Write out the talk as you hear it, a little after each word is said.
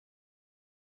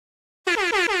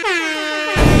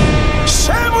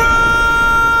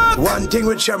One thing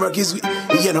with Shamrock is,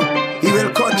 you know, he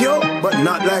will cut you, but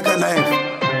not like a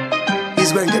knife.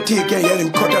 He's going to take you and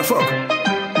him cut a fuck.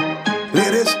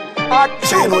 Ladies,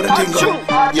 say you know the thing go.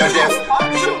 You're deaf.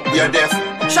 You're deaf.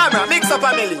 Shamrock, mix up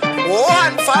family.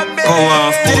 One family. Power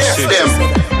of pussy.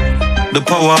 The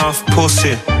power of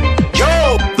pussy.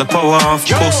 Yo. The power of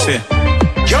pussy.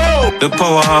 Yo. The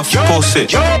power of pussy.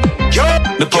 Yo.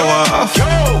 The power of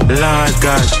Lord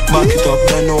God. Back it up,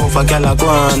 then over, gal a go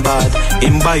on bad.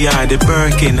 Him buy her the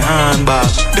Birkin handbag.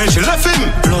 Then she left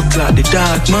him. Blood clot the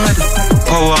dark mad.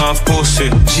 Power of pussy.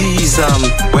 Jesus,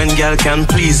 when gal can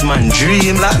please man,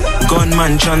 dream like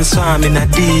gunman transform in a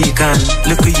deacon.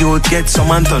 Look at you get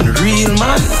someone done real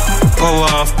man.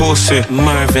 Power of pussy,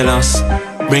 marvelous.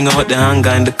 Bring out the anger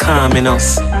and the calm in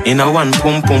us. In a one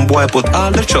pum pum boy put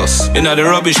all the trust. In a the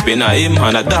rubbish bin a him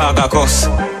and a dog a cuss.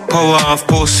 Power of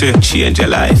pussy, change your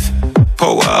life.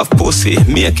 Power of pussy,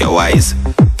 make you wise.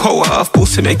 Power of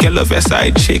pussy, make you love your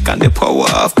side chick. And the power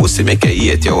of pussy, make you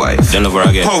hate your wife. Then over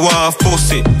again. Power of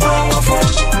pussy. Powerful.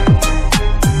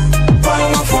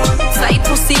 Powerful. Side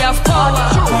pussy of power.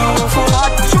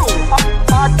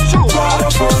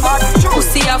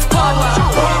 Pussy of power.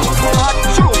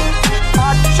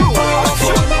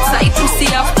 Side pussy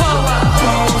of power.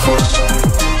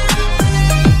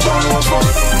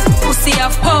 Pussy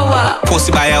of power.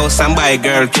 Pussy buy house and buy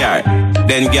girl car.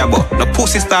 Then gabbo, the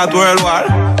pussy start world war.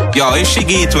 Yo, if she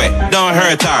get away, don't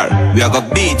hurt her. We are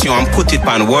gonna beat you and put it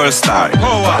on world star.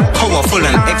 Powerful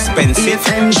and expensive.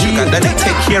 Sugar daddy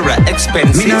take care of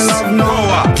expenses. Me no love no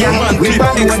Girl, we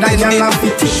back when I get off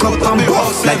it, tick up and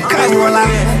bust like Corolla.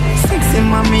 Sexy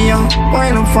mommy, yo,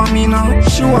 wine up for me now.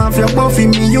 Show off your buffy,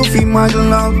 me you feel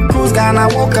model up. Cruise gonna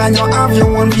walk and you have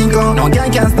your own figure. No girl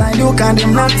can style you, can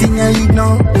them nothing you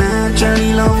ignore.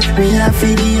 Naturally love, me a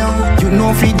video. You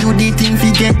know fi do the thing,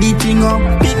 fi get the thing up.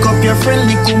 Pick up your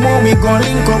friendly, come on, we gon'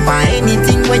 link up. And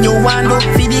anything when you want up,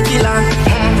 fi the killer.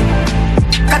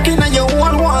 Cocky na your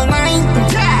whole night.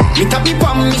 Me tap me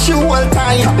pam, me shoe all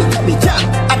tight.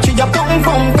 I chew your pum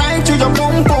pum tight, chew your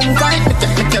pum pum tight.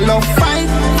 Make your love fight.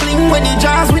 Fling with the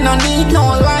jazz, we no need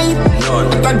no light.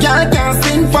 But a girl can't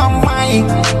sing from mine.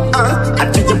 I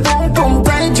chew your pum pum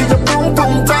tight, chew your pum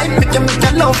pum tight. Make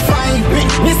your love fight.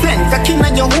 Me send cocky na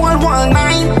your whole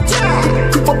night.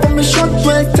 Keep up on me short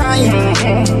well tight.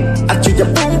 I chew your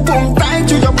pum pum tight,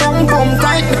 chew your pum pum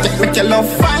tight. Make your love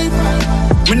fight.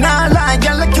 Me nah lie,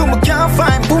 girl like you me can't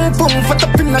find. Boom boom, fat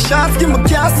up in the shots, give me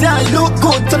gas. Yeah, I look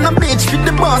good, turn a bitch with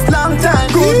the boss long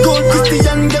time. Good,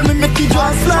 Christian girl, me make it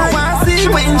just slide. I see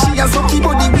when she a sucky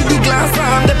body with the glass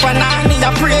on. The panani,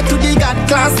 I pray to the God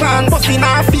class on. Bust in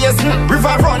her face,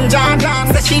 river run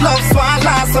Jordan. Say she loves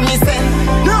swallow, so me say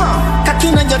no.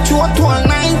 Cocky na your throat all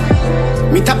night.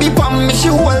 Me tap it pam, me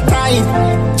shoe all tight.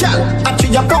 Girl, I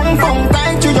chew your pum pum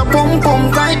tight, chew your pum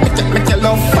pum tight. Make your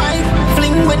love fight.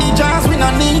 Fling with the jazz, we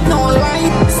no need no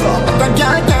light. So the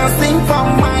girl can't sing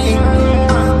from mine.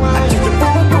 I chew your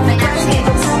pum pum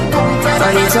tight.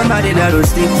 I need somebody that will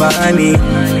stick by me.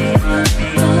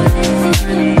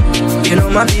 You know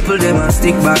my people, they must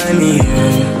stick by me.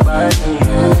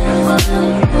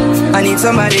 I need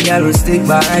somebody that will stick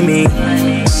by me.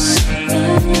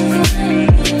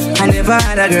 I never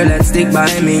had a girl that stick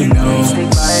by me, no.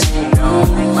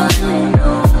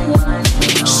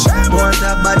 Want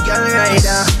a bad girl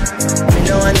rider. Me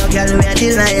don't want no girl with a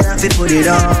designer fi put it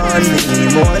on me. Me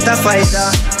want a fighter,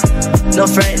 no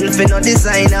frightened for no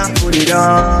designer. Put it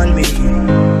on me.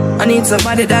 I need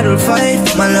somebody that will fight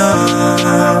for my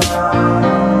love.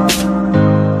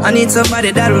 I need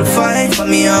somebody that will fight for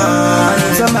me. I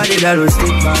need somebody that will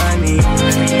stick by me.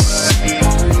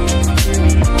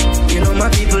 My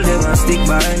people, they must stick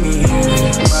by me.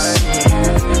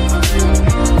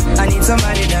 I need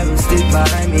somebody that will stick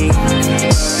by me.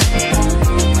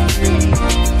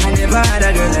 I never had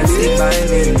a girl that stick by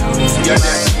me.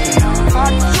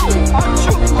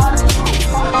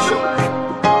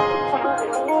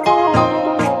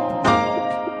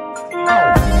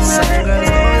 Some girls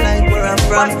don't like where I'm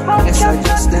from. Guess I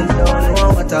just them don't know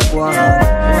what I want.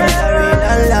 But I real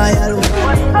loyal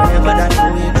woman. Whenever that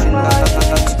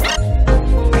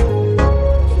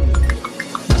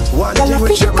Girl, I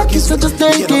fish your cocky, so just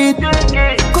take it.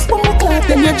 Cause when we clap,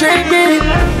 then you drink it.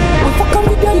 We fuck on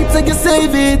with your lips and you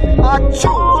save it.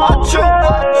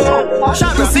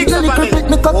 You see the little bit,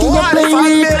 me cocky, you play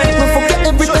it. Me forget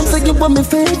every time, so you want me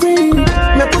favorite.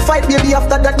 Make you fight, baby,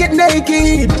 after that get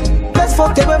naked. Best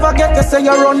fuck you ever get, you say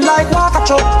you run like water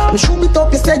truck. Me shoot it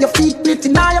up, you say your feet pretty,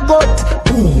 now you got.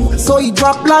 Boom, so you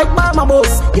drop like mama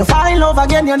boss. You fall in love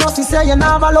again, you know, she say you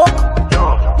never look.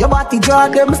 Your body draw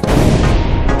them.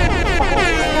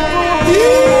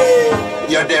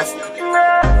 You're deaf.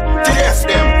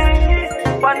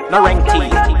 no rank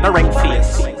teeth, no rank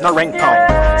face, no rank tongue.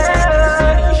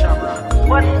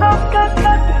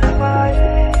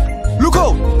 Look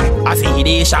out! I see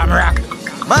the shamrock.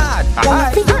 Mad! I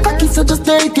think you're cocky, so just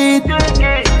take it.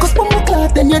 Cause when we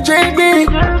clock, then you drain it.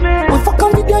 We fuck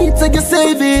on with your hits, so you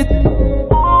save it.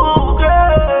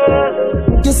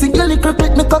 You see your little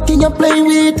click, me cocky, you play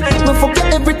with. Me fuck you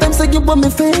every time, so you were my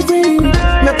favorite.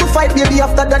 Make to fight, baby,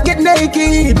 after that, get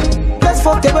naked. Let's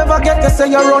fuck you ever get, you say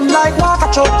you run like water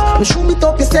truck. Me shoot it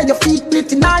up, you say your feet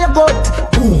split in your gut.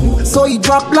 So you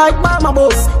drop like mama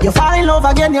boss. You fall in love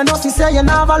again, you know she say you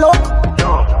never look.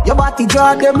 Your body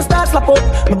jaw, them start slap up.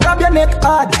 Me grab your neck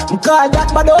hard, me call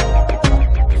that bad up.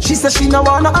 She say she no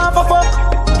wanna have a fuck.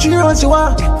 She runs, she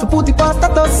want to put it past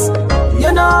status.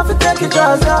 You know have to take your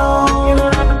jaws down.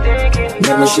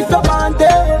 Let me shift your panty.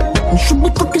 You should be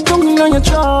cooking down on your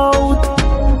throat.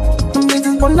 The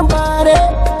business on the body.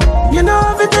 You know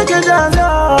have to take your jaws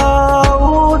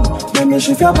down. Let me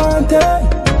shift your panty.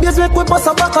 Yes, make we bust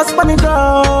a back and span it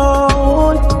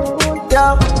down.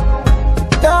 Yeah,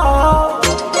 yeah.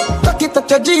 Cock it up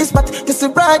your G-spot, you see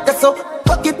right, that's so.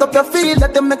 Cock it up your feel,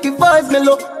 let them make you vibes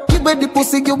mellow. Give me the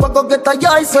pussy, you a go get a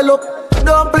eye swallow.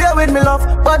 Don't play with me, love,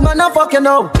 bad man, I fuck you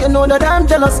now. You know that I'm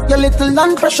jealous, you're little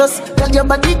and precious. Tell your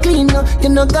body clean, you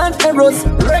know got errors.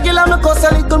 Regular, me cause a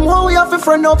little more, we have to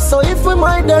friend up. So if we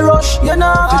mind the rush, you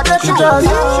know how that you just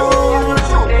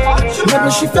let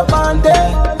me shift your band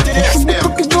there. You should be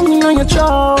cooking down on your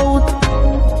throat.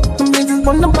 The business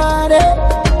on the body.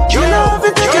 You know if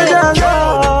you take your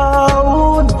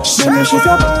down. Let me shift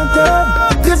your band there.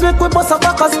 Please make we bust a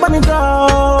back and span it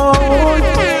down.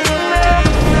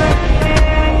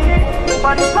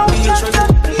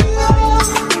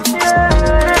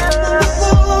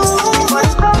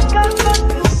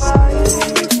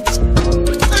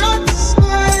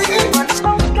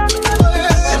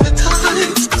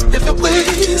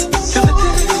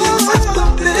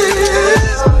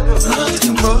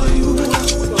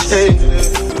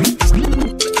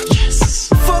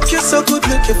 So good,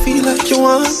 make you feel like you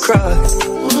wanna cry.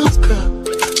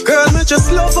 Girl, me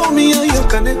just love on me and you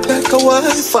connect like a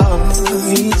Wi-Fi.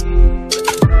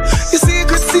 Your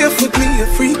secret safe with me, a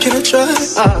freak can try.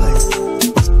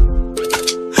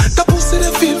 The pussy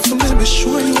that feel for me, be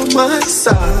sure you on my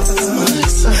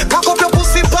side. Cock up your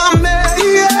pussy pa me,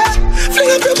 yeah.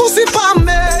 Fling up your pussy pa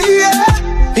me, yeah.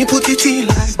 Me put it in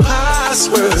like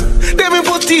password. Then me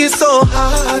put it so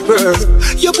hard, bro.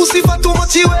 Your pussy for too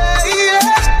much away,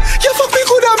 yeah. You fuck me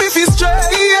good and me feel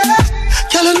straight, yeah.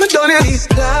 Girl, and me done you need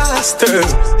plaster.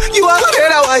 You are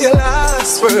dead, why you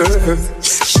last word.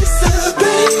 She said,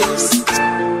 babes,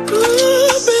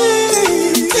 ooh,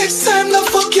 babe, next time the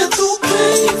fuck you too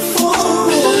painful.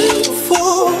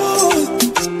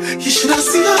 You should have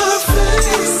seen her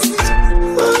face.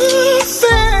 Her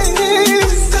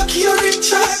face. Stuck your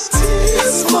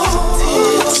tears fall.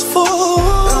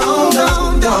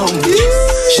 Down, down.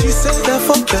 She said that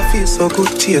fuck you feel so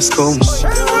good, tears come.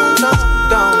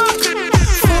 Down.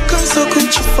 Fuck her so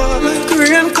good, you fall like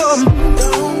rain come.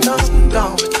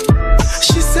 Down.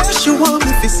 She said she want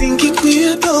me to sing it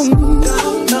way down.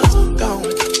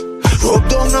 Rub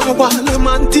down on the wall,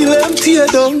 man, till them tear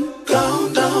down.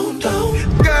 Down.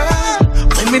 Girl,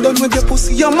 when me done with your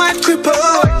pussy, you might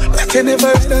cripple. Like you never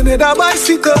ride another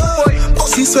bicycle.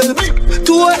 Pussy swell big,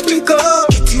 too white liquor.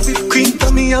 Kitty whipped cream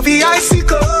for me, have the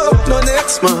icicle. No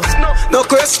next man, no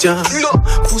question.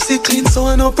 Pussy clean,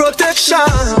 so no protection.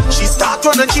 She start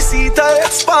running, she see it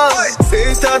expand.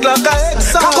 Say it out like a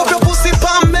exam. Cock up your pussy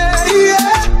pa me,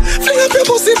 yeah. Fling up your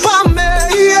pussy pa me,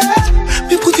 yeah.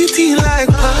 Me put it in like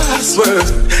password.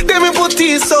 Then me put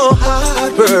it so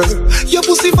hard, bro. Your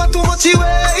pussy for too much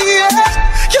away, yeah.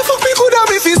 You fuck me good and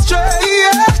me feel straight,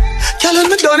 yeah. Girl, and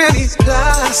me done any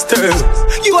plaster.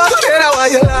 You are dead, why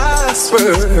you last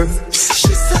word.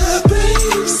 She said,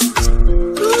 babes,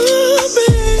 ooh,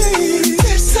 babe,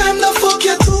 next time the fuck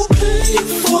you too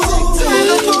painful.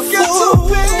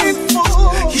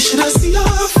 You should have seen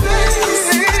her face.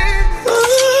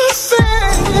 Her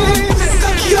face.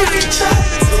 Like you're rich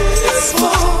tears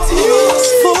fall.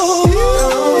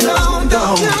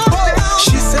 Down.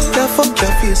 She said that fuck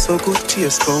you feel so good,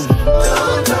 tears come.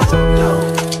 Down.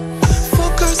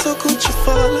 Fuck her so good, you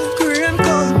fall like rain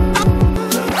come.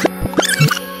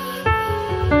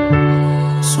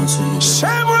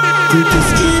 Pretty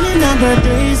skin in a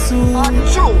birthday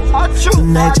suit.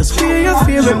 Tonight just wear your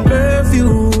favorite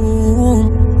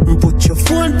perfume. Put your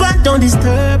phone back, don't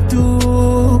disturb too.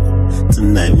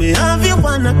 Tonight me have you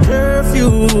on a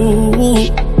curfew.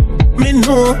 Me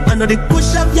know, I know the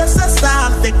push up your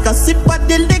soft. Take a sip of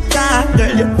the liquor.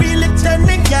 Girl, you really turn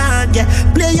me on, yeah.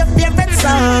 Play your favorite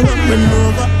song. Me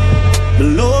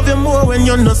love when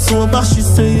you're not sober. She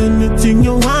say anything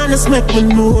you want, just make me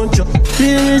know.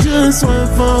 Baby, just wine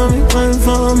for me, wine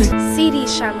for me. CD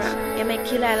Shamrock, you make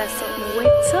you like something way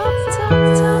tough.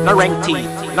 No rank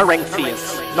teeth, no rank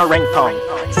face, no rank tongue.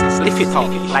 Lift it up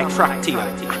like fractal.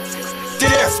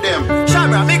 Yes, them.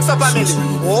 Shamrock, mix up a minute.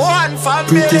 One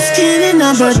family. Put the skin in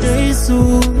a birthday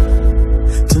suit.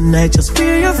 Tonight just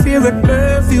wear your favorite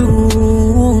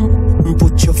perfume.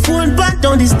 Put your phone back,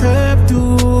 don't disturb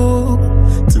too.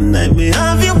 Tonight me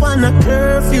have you on a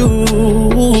curfew.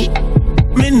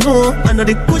 Me know, I know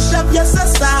the push up, yes, I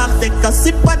soft. Take a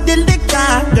sip of the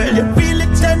liquor. Girl, you really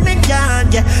turn me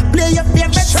on, yeah. Play your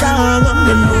favorite song, I'm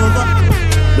in over.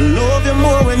 Love you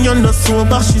more when you're not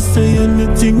sober. She say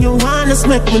anything you want, just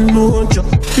make me know.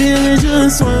 Baby,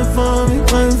 just wine for me,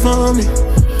 wine for me.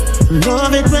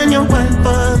 Love it when you wine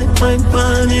for me, wine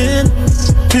for me.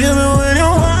 Feel me when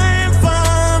you wine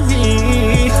for me.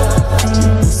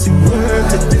 See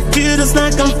worth it, feel just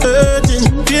like I'm virgin.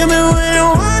 Feel me when you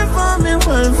wine for me,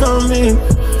 wine for me.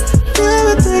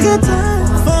 Baby, take your time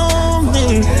for me.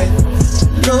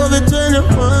 Love it when you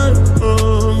wine for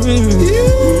me.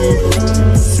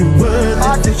 She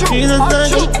worth it, she just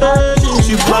like I'm virgin.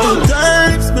 She broke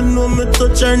times, but know me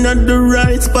touch her not the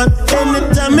right spot.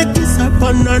 Anytime I kiss her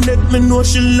on her neck, me know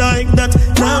she like that.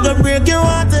 Now I break your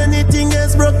heart, anything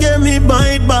else broke, get me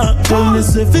bite back. Tell me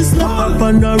if it's slap up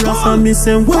on the ass, and me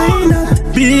say why not?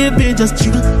 Baby, just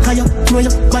jiggle, how you know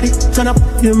your body turn up.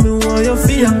 Hear me while you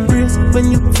feel your brace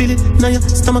when you feel it, now your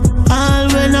stomach. All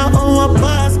when I hour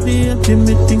pass, baby,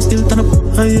 me things still turn up.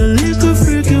 And your little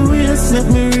freaky ways make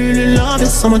me really love you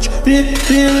so much. Baby,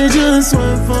 just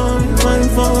wine for me, wine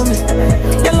for me.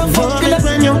 Yellow fuck you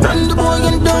when you run the boy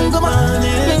and don't come on.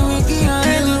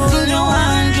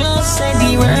 Just say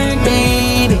the word,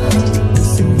 baby.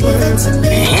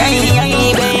 Hey,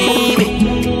 baby.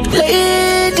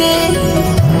 Lady,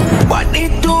 what they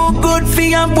do good for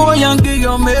your boy and give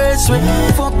your mess with.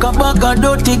 Fuck a bag of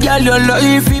dirty girl, your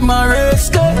life in my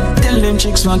risk. Tell them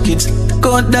chicks want kids,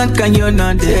 go that can you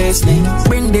not destiny.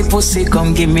 Bring the pussy,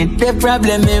 come give me the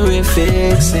problem, me we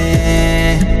fix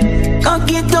it.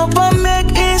 Cock it up and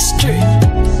make history.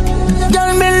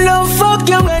 Girl, me love fuck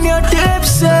you when you're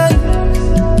tipsy.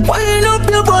 Wind up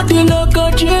your body like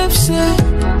a gypsy.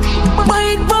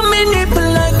 Bite for me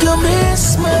nipple like you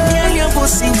miss me. Girl, your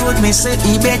pussy good, me say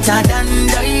it better than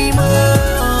diamond.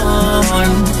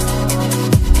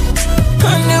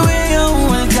 And the way you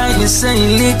hold tight, you say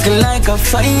it lick like a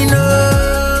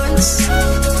finance.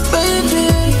 Baby,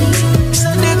 so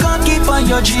they can't keep on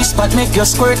your G-spot, make your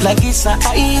squirt like it's a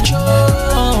hydrant.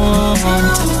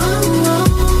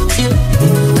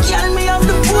 Girl, me have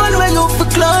the pole where you fi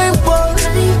climb on.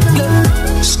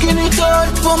 Skinny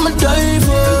tight for my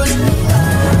diver.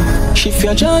 Shift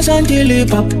your jaws until it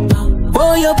pop.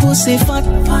 Boy, your pussy fat.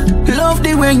 Love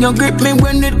the way you grip me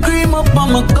when it cream up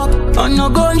on my cock. And no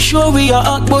gun show we a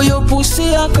act, boy, your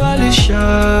pussy I call it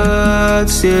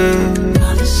shots, yeah.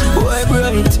 Boy,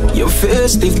 bright, your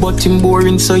face stiff but him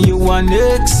boring, so you want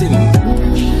X him.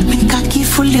 Me cocky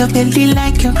full your belly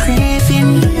like you're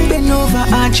craving. Bend over,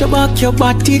 arch your back, your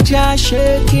body just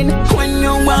shaking. When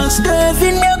you want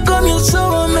starving, you come, you so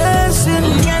amazing.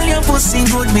 Girl, your pussy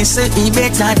good, me say it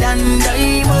better than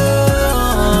diamond.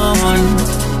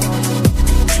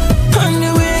 And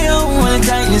the way you hold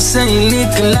tight, you say it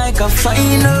lick like a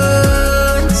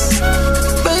finance.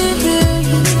 Baby,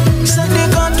 so they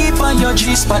can't keep on your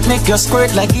G-spot, make your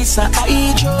squirt like it's a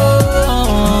hydrant.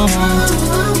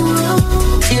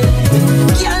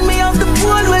 Girl, me have the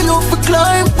pole where you fi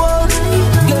climb on.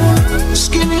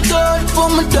 Skinny tight for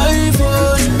my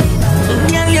diver.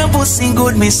 Girl, your pussy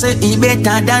good, me say it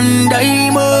better than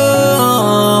diamond.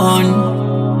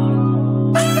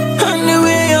 And the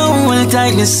way you hold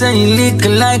tight, you say it lick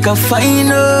like a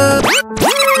final.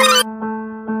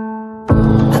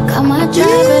 I got my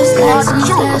driver's license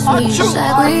last week, just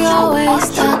like we always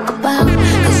talk about.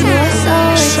 Cause you were so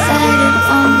excited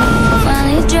for me.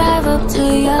 Finally drive up to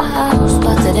your house,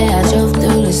 but today I drove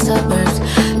through the suburbs,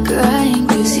 crying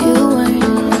cause you weren't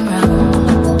around.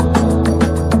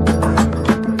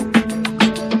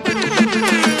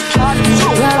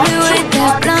 Probably with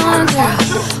that blonde girl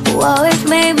who always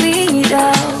made me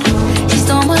down. She's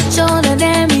so much older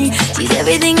than me, she's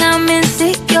everything I'm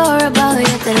insecure about.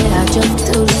 Yet today I drove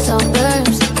through the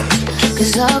suburbs,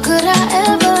 cause how could I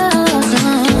ever love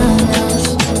someone else?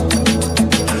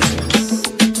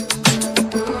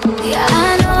 Yeah,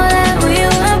 I know that we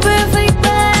were perfect,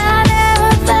 but I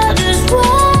never felt this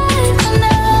way for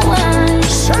no one.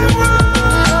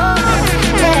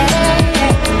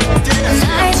 And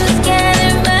I just can't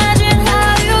imagine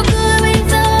how you could be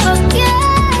so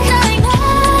forgetting.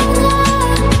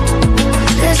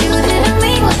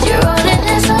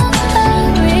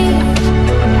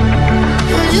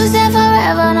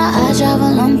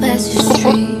 alone past your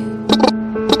street.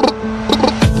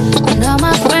 And all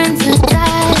my friends are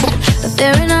tired of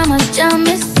hearing how much I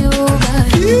miss you,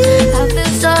 but I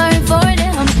feel sorry for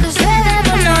them, cause they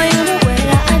never know you the way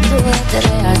that I do.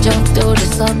 Today I drove through the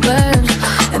suburbs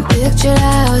and pictured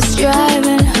I was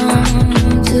driving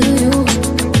home to you.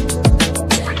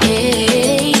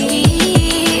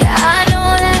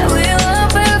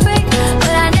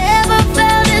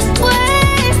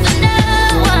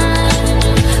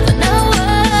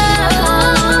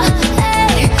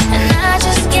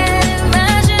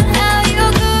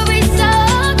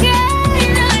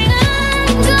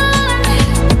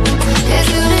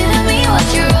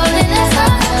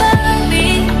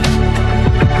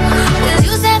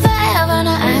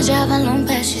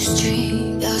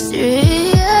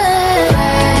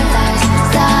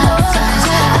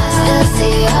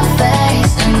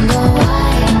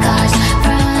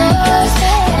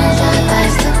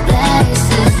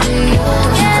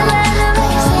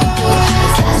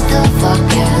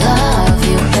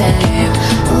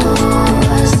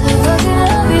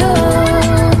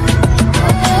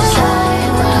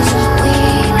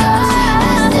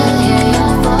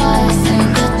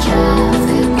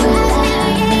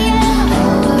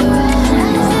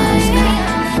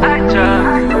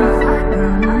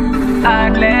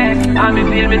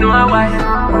 Me know why.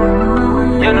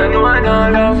 You don't know no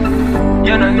love.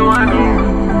 You don't know no.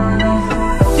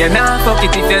 You nah fuck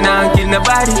it if you nah kill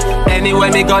nobody.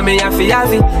 Anyway me go me have it.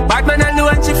 Bad man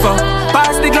alone she fuck.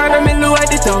 Pass the gun and me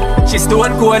load it up. She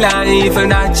stone cold and evil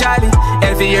not Charlie.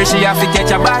 Every year she have to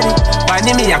catch a body.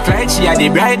 Bunny me a Clyde, she a the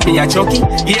bride, me a Chucky.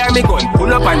 Hear me gun,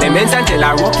 pull up on the men's and tell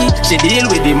her Rocky. She deal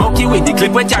with the monkey with the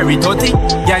clip when carry 30.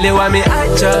 Girl you want me hot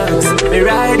shots, me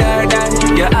ride her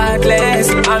down. You heartless,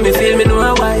 and me feel me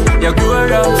know why. You grow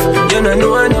rough, you don't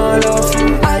know no love.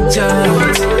 Hot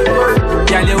shots,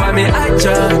 girl you want me hot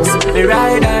shots, me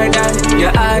ride her down. You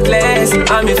heartless,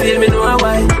 and me feel me know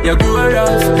why. You grow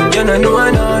rough, you don't know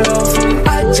no love.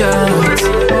 Hot shots.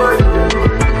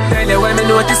 Tell you when me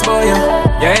notice boy,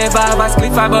 you ever have a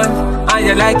spliff a bun, and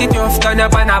you like it rough, turn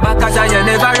up on a back as and you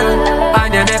never run.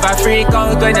 And you never freak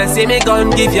out when you see me gun.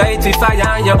 Give you it with fire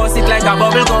and you bust it like a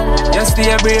bubble gum. You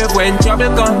stay brave when trouble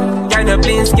come. Kind of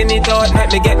clean skin it out,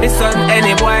 let me get me son.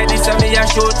 Any boy this and me a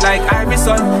shoot like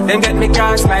Iverson. Then get me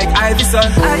cross like Iverson.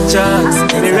 I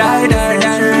just, me ride her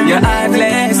down. You're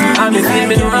heartless, and me feel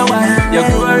me know why. You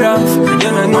grow rough, you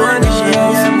don't know no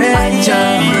love. I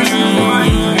just,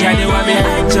 yeah, you want me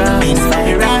I just,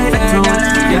 me ride her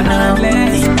down. You're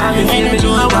heartless, and me feel me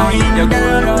know why. You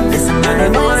grow rough, you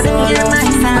don't know no love.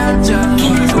 I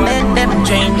just, let them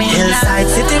drain me. Hillside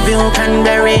city view,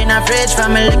 Canberra in a fridge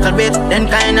from a little bit. Then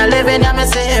kinda living, yeah me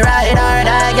say ride hard,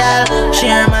 I girl.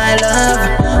 Share my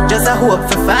love, just a hope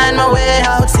to find my way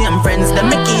out. Same friends that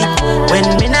me keep when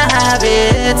me not have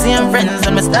it. Same friends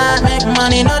when me start make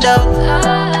money, no doubt.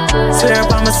 Swear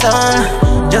upon my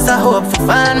son, just a hope to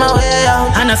find my way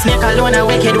out. And a snake alone are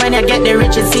wicked when you get the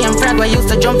riches. Same friend we used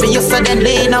to jump in, you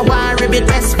suddenly no worry. With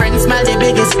best friends, smile the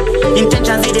biggest.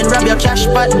 Intentions didn't rob your cash,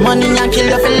 but money and kill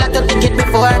you feel like to think it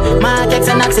before. Markets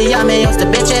and Nazi, yeah, me used to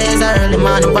bitches. Early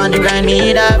morning on the grind,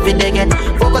 me eat up if they get.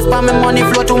 Focus on my money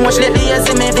flow too much lately. You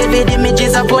see me vivid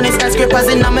images of pony skyscrapers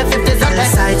in my 50s.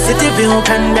 Side city view,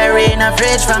 Canberra in a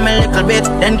fridge from a little bit.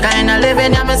 Then kinda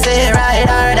living, yeah, me say ride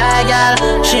hard, I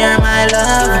girl. Share my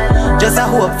love, just a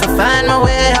hope to find my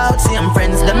way out. Same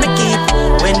friends that me keep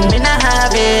when me not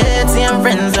have it. Same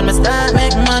friends when me start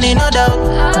make money, no doubt.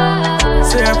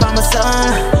 Swear upon my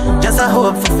son, just a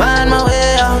hope to find my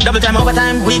way out. Double time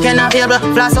overtime, weekend available.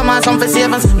 Flash some and some for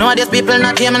savings. Nowadays people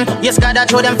not gaming. Yes, God that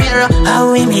show them fear.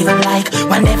 How we even like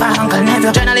one day for Uncle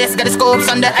Neville. Journalists get the scopes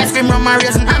on the ice cream rum and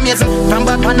raisin. Amazing, from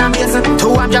back on amazing.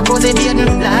 Two of jacuzzi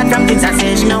dating. Lad from things I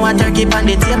say, now a turkey on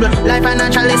the table. Life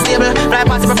financially stable. Fly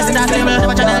past the professor that label.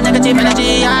 Watch out negative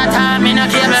energy, hard time in a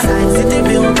cable. Side city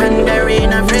view, Canberra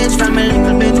in a fridge from a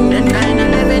little bit. Then kinda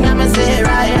living, I'ma say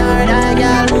right hard, I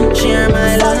gal. Share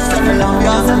my love.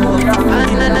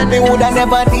 Me woulda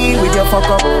never deal with your fuck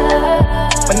up.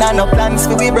 But now no plans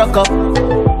for we broke up.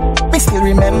 Me still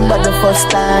remember the first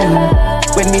time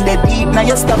when me dead deep now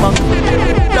your stomach.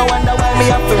 No wonder why me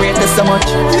have to rate this so much.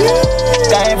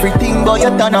 Got everything but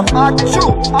you turn up. When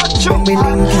we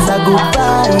link is a good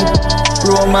vibe.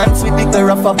 Romance with the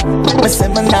rough up. Me say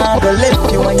me nah go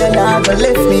left you and you nah go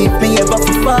left me. If me ever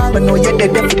fall, but know you're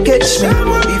dead if you catch me.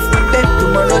 If me dead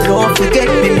tomorrow, don't forget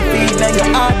me. Me feel in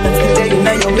your heart and still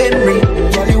there in your memory.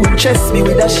 Girl, you interest me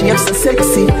with a shape so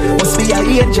sexy. Must be an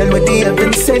angel where they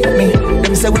heaven sent me.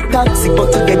 Them say we toxic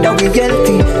but together we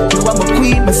healthy. You are my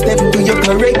queen, but step to you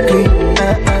correctly.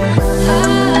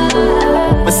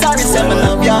 But sorry, say me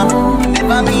love ya.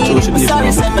 Never baby.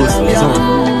 Sorry, say me love you.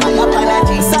 My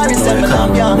apologies, sorry, say me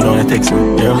love you. You don't wanna text me.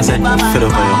 You hear me say? Fed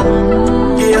up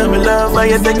on you. Yeah, me love how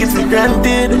you take it for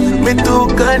granted. Me too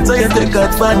kind, so you take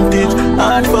advantage.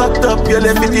 Heart fucked up, you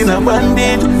left it in a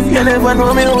bandage. You never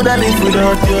know me woulda live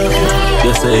without you.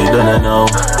 You say you don't know.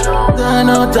 Don't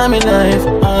know time in life.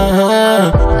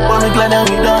 But me glad that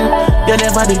we done. You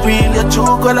never the real, your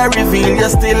true color reveal. You're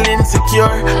still insecure,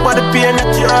 but the pain a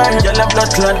cure. Your love blood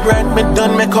clot bright, me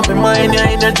done make up my mind. Your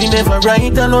energy never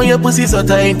right. I know your pussy so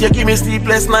tight. You give me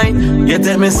sleepless night. You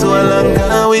tell me so long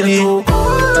gone with you.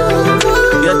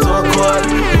 You're too cold.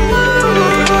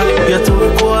 You're too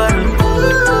cold.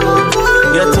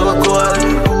 You're too cold.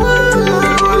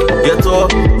 You're too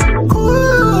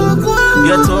cold.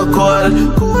 You're too cold.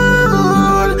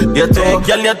 You take,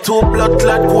 girl, you're too blood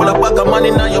clot, cool a bag of money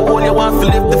now you hold. You want to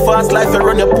live the fast life, you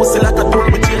run your pussy like a tool.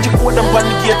 We change your code and pan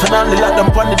the gate and all the lock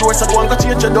them pan the door. So go and go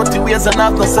change your dirty ways and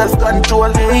have no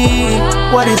self-control. Hey,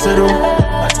 what is it do?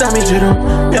 What damage you do?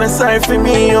 You're not sorry for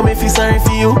me, or me feel sorry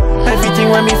for you. Everything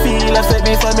when me feel affect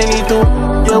me family too.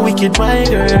 You're wicked, my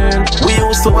girl. We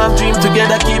used to have dreams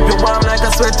together, keep you warm like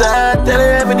a sweater. Tell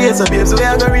her every day, so babes, we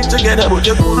are gonna reach together. But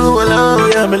you could do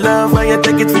alone. Yeah, me love how you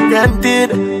take it for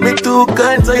granted. Me too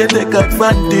kind, so you take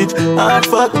advantage. Heart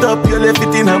fucked up, you left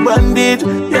it in a bandage.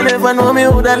 You never know me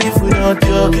woulda live without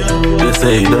you. You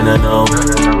say you don't know.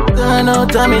 Don't know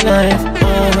time in life.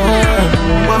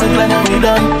 But me glad that we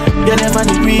done. You never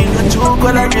the real, the true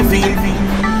color reveal.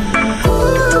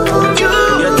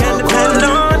 You can depend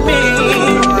on me.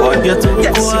 Yes, you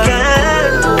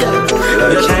can.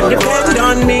 You can depend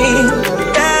on me.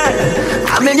 Yeah.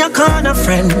 I'm in your corner,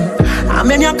 friend. I'm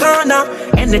in your corner.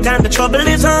 Anytime the trouble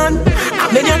is on,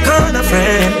 I'm in your corner,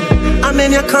 friend. I'm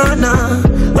in your corner.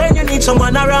 When you need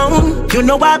someone around, you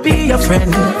know I'll be your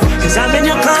friend. Cause I'm in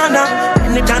your corner.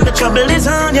 Anytime the trouble is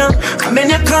on you, I'm in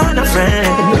your corner, friend.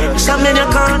 Cause I'm in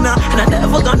your corner, and I'm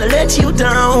never gonna let you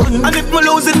down. And if me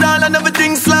lose it all and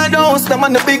everything slide down, stand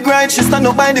on the big ride, she stand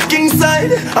up by the king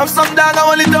side. I'm some dog, I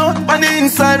hold it down on the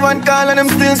inside. One call and them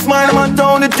still smile, I'm on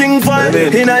town, the thing fine.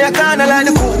 In your corner like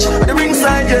the coach, the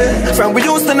ringside, yeah. From we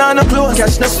used to know no close,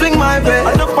 catch no swing my way.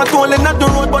 I look my toll and not the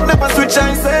road, but never switch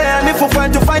I say. And if we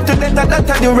fight to death,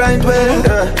 that's the right way.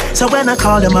 So when I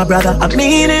call him my brother, I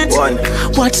mean it.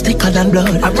 What's thicker than blood?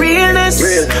 I'm realness.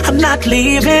 I'm not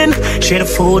leaving. Share the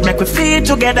food, make we feed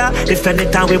together. Defend the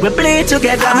time we will bleed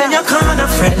together. I'm in your corner,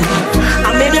 friend.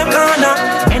 I'm in your corner.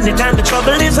 Anytime the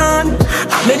trouble is on,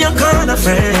 I'm in your corner,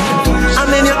 friend.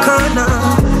 I'm in your corner.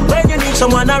 When you need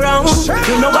someone around,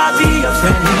 you know I'll be your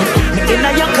friend. In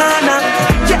your corner,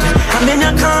 yeah. I'm in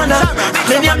your corner.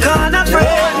 I'm in your corner,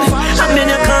 friend. I'm in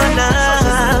your corner.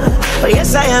 Oh,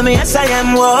 yes I am,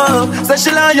 whoa. Say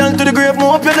she loyal to the grave, me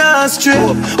hope you're not straight.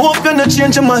 Hope you not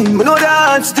change your mind, me know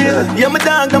that still. Yeah, my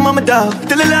dog, I'm my dog,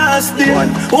 till the last day.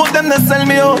 Hope them not sell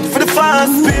me out for the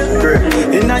fast pay.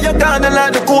 In your corner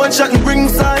like the cold shot and bring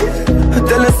side.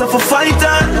 Tell us of a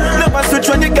fighter. Never switch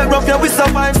when you get rough, yeah, we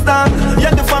survive stand.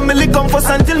 Yeah, the family come first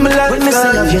until my life. When me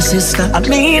say love your sister, I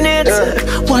mean it.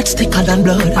 What's thicker than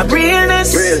blood? I'm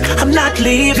realness. I'm not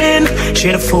leaving.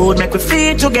 Share the food, make we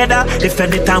feed together.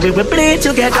 Defend the time we will bleed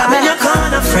together. I'm in your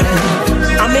corner, friend.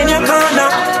 I'm in your corner.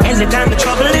 Anytime the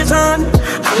trouble is on,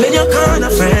 I'm in your corner,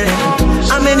 friend.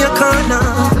 I'm in your corner.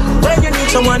 When you need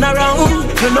someone around,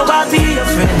 you know I'll be your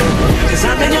friend. Cause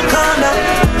I'm in your corner,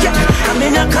 yeah. I'm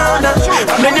in your corner,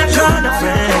 I'm in your corner,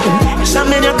 friend. Yes,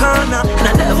 I'm in your corner, and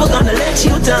I'm never gonna let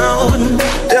you down.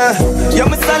 Yeah, you're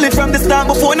my solid from the start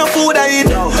before no food I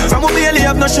eat. From a barely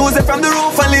have no shoes and from the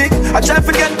roof I leak. I try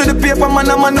to get to the paper,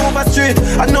 man, I'm on over street.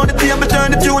 I know the table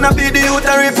turn the tune, I beat the youth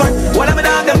a rip. What am I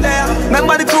dog them there?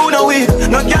 Remember the crew now we.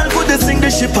 No girl couldn't sing the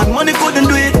ship and money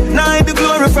couldn't do it. Now I the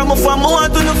glory from a farm, I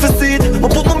want to know for seed. I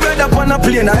put my bread up on a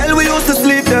plane, now hell we used to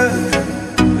sleep there.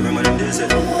 Remember the days and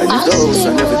the dogs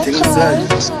and everything inside.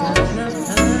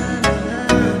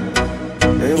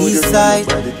 East side,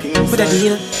 with a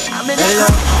deal.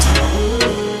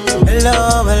 Hello.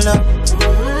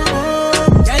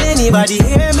 Can anybody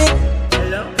hear me?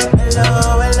 Hello.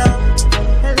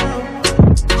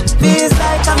 Feels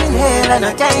like I'm in hell and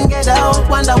I can't get out.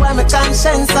 Wonder why my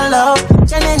conscience so low.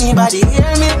 Can anybody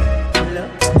hear me?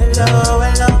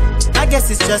 Hello. I guess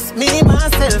it's just me,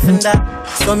 myself and that.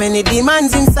 So many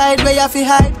demons inside where you have to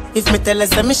hide. If me tell us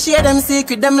that me share them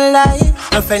secret, them lie.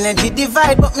 No energy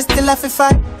divide, but me still have to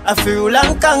fight. I feel rule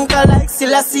and conquer like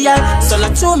Selassie. So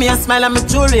not true, me a smile and me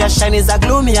jewelry a shine is a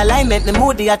gloomy alignment, me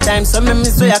moody at times. So me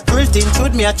miss way a cruelty,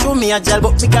 intrude me a true me a jail.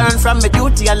 But me can run from my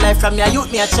duty and life from me a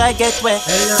youth, me a try get where.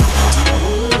 Hello.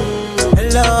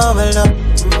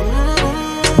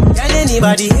 Can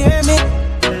anybody hear me?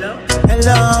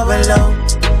 Hello.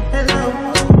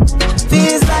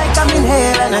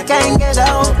 I can't get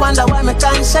out. Wonder why my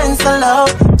conscience so low.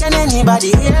 Can anybody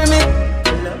hear me?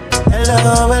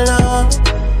 Hello, hello,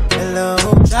 hello.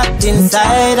 Trapped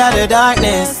inside of the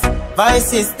darkness.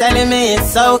 Voices telling me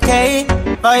it's okay.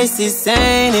 Voices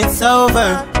saying it's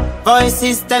over.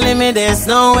 Voices telling me there's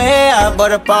no way out,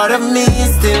 but a part of me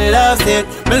still loves it.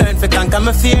 Me learn to conquer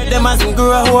my fear, them as me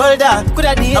grow older. Could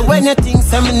I deal when you think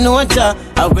say me know ya?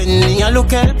 And when you look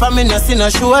help and me no see no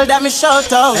shoulder, me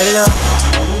shout out. Hello,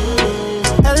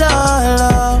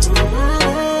 hello, hello.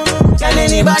 Can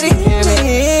anybody hear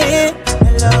me?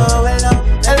 Hello, hello,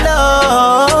 hello.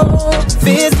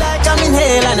 Feels like I'm in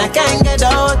hell and I can't get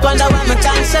out. Wonder why my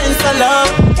conscience so low.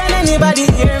 Can anybody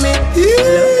hear me?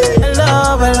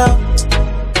 Hello, hello.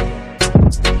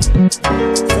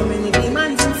 So many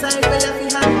demons inside where you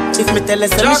feel high. If me tell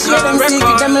us some shit, them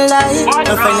secret, them lie.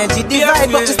 No energy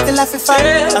divide, but we still have to fight.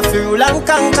 I feel rule and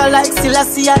conquer like still I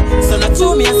see it. So not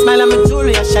to me, I smile and me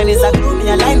jewelry, I shine is a gloomy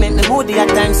alignment, me moody at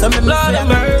times. So me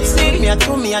see me, I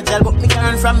do me, I gel, but me can't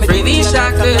run from me. Free these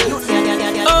shackles.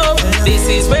 Oh, this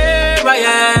is where I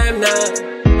am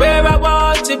now, where I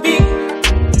want to be.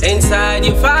 Inside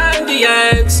you find the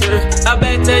answer, I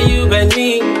better you and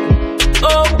me.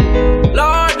 Oh,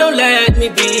 Lord, don't let me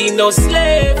be no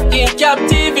slave in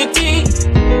captivity.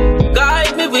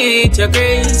 Guide me with your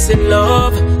grace and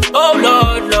love. Oh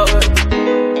Lord,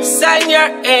 Lord, send your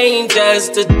angels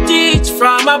to teach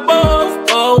from above.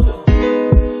 Oh,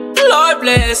 Lord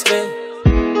bless me,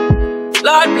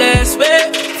 Lord bless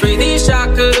me. Free these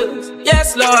shackles,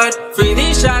 yes Lord. Free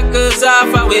these shackles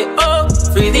off away. Oh,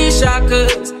 free these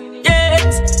shackles,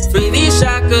 yes. Free these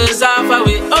shackles off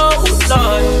away. Oh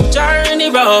Lord, journey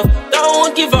rough,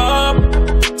 don't give up.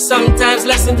 Sometimes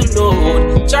lessen the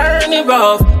load. Journey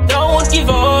rough, don't give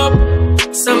up.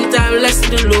 Sometimes lessen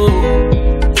the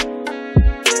load.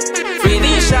 Free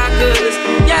these shackles,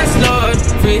 yes Lord.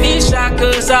 Free these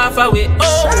shackles off away.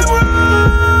 Oh,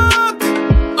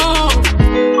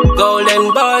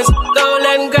 golden boys,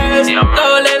 golden girls,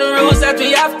 golden rules that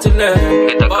we have to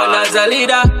learn. Born as a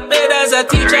leader, made as a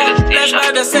teacher, blessed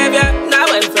by the Savior, now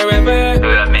and forever.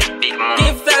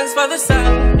 Give thanks for the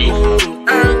sun, moon,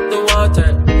 earth, the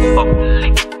water.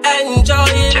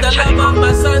 Enjoy the love of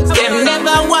my sons. Them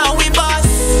never want we boss.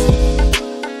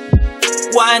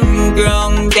 One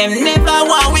ground, them never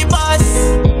want we boss.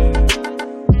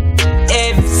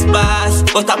 F's boss,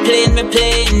 but I playing me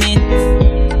playing it.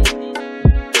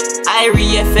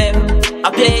 IREFM, I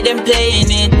play them playing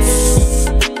it.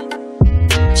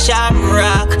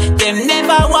 Shamrock, them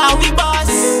never want we boss.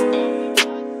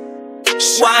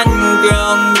 One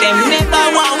ground, them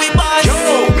never want we boss. Yo,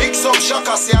 mix up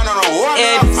Shaka, see I don't know what.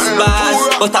 F's boss,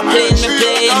 but I play me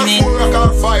playing it.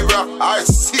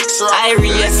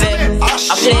 IREFM, I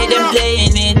play them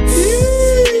playing it.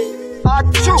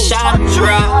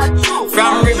 Shamrock,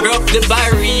 from we broke the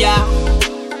barrier.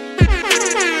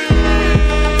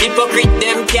 Hypocrite,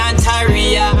 them can't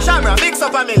hurry ya. Shamra, mix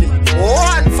up family.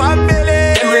 One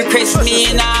family. Them request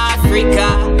me in Africa.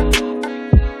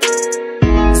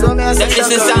 So me them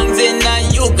listen songs in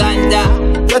Uganda.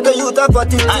 Get the youth of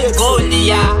what it takes.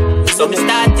 Angolia. So me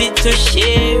started to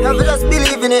share. Never just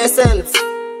believe in yourself.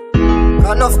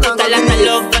 Enough not a lot of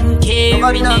love and care.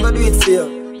 Nobody not gonna do it for you.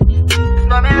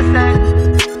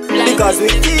 Because we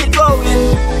keep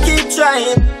going, keep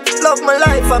trying. Love my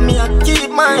life and me I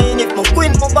keep mine. If my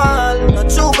queen my ball, not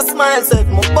true my smile. So if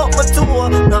my buck my tour,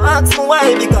 now ask me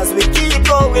why. Because we keep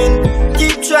going,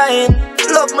 keep trying.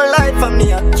 Love my life and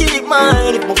me I keep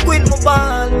mine. If my queen my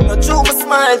ball, not true my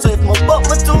smile. So if my buck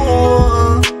my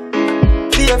tour,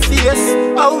 be a face.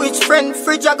 A witch friend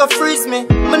fridge I go freeze me.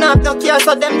 Me not no care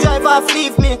so them drive off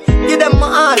leave me. Give them my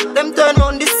all, them turn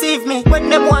round deceive me. When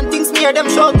them want things me them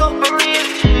shout up my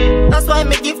real. That's why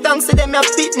me give thanks to them, ya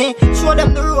pitney. Show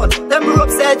them the road, them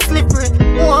ropes said slippery.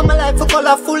 Want my life for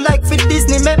colorful like fit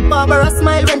Disney. Make Barbara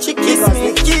smile when she kiss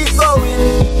me. Keep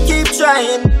going, keep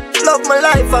trying. Love my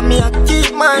life and me I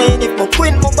keep mine. If my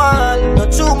queen my ball,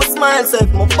 not true my smile. So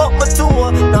if my buck my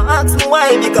tour, now ask me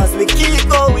why. Because we keep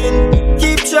going,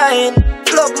 keep trying.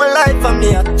 Love my life and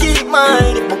me I keep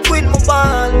mine. If my queen my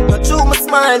ball, not true my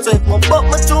smile. So if my buck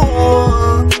my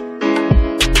tour.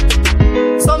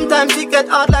 Sometimes it get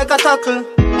hard like a tackle.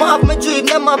 I have my dream,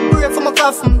 them I pray for my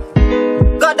coffin.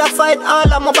 God I fight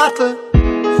all of my battle.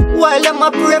 While them I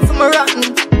pray for my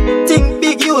rotten. Think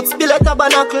big youths, build a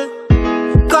tabernacle.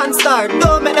 Can't start,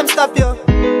 don't make them stop you.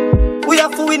 We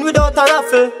have to win without a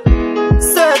raffle.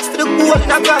 Search for the gold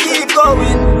in a graph. Keep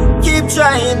going, keep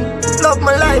trying. Love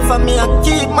my life and me I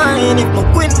keep mine. If my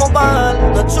queen my ball,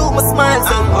 not true my smile.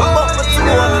 Say my buck my tour,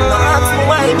 now ask me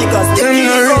why. Because they keep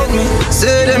going.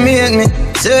 Say them hate me.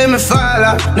 say me fall,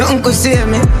 nothing could save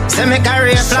me. Say me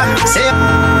carry a flag, say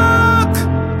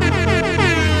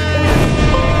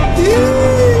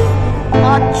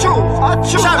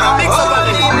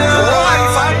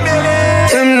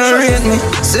them no rate me,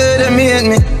 say them hate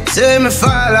me. Say me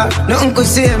fall, nothing could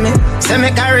save me. Say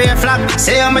me carry a flag,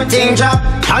 say I'm a thing drop.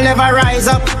 I'll never rise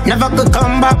up, never could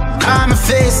come back. I'm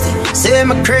face it, say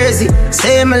me crazy,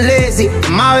 say me lazy.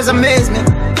 Them always amaze me.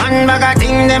 One bag of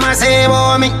thing them a say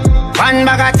about me. One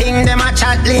bag of thing them a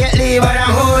chat lately, but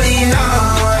I'm holding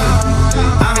on.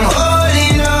 I'm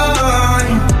holding on.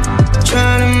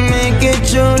 Trying to make it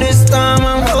through this time.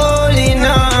 I'm holding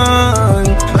on.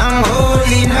 I'm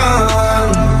holding on.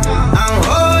 I'm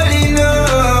holding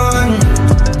on.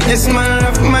 This man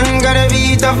rough man gotta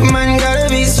be tough, man gotta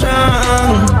be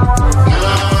strong.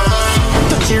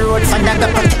 Touchy road for that to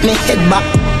protect me head back.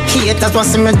 Haters want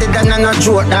see me dead and I no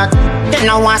joke that. Them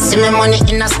no want see me money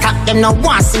in a stock. Them no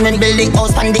want see me building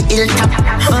house on the hilltop.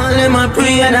 All them a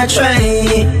pray and I try.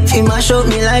 Fi mash up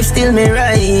me life, still me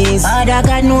rise. Father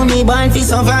God know me born fi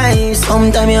survive.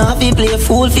 Sometime you have to play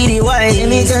fool fi the wise. Let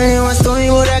me tell you a story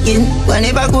about a kid who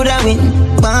never coulda win.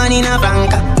 Born in a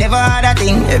bank, never had a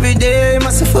thing. Every day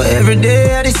must for every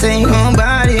day the same.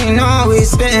 Nobody know we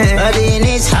spend. But in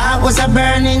his heart was a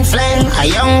burning flame. A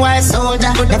young white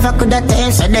soldier never coulda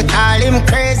tame. So they call him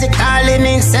crazy, call him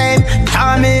insane.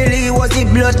 Tommy Lee was the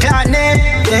blood clot name.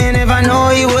 They never know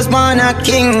he was born a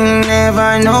king.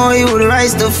 Never know he would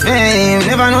rise to fame.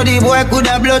 Never know the boy could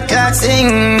have blood clot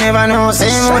sing. Never know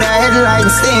same would a headline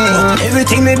sing.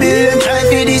 Everything me build them try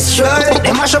to destroy.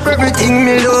 They mash up everything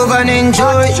me love and enjoy.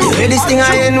 The realest thing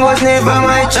I end was never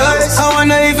my choice. I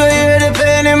wonder if you hear the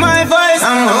pain in my voice.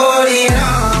 I'm holding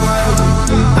on.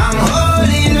 I'm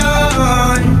holding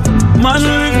on. Man,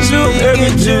 live through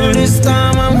everything. This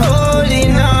time I'm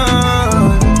holding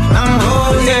on. I'm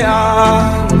holding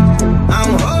on.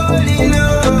 I'm holding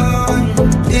on.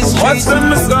 This what's the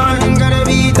mistake? Gotta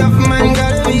be tough, man,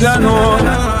 gotta be strong.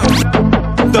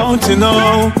 Don't you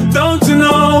know, don't you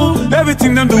know,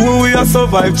 everything them do we a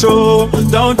survive through.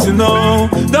 Don't you know,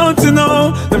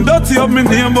 them dirty up me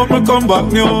name but me come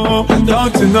back new.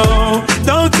 Don't you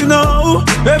know,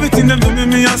 everything them do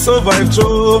me a survive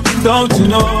through. Don't you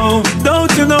know,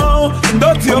 them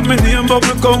dirty up me name but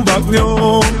me come back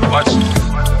new. Watch.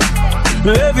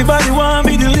 Everybody want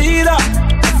be the leader,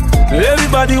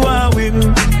 everybody want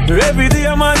win. Every day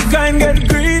mankind get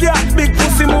greedy. Big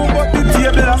pussy move up the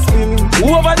table a spin.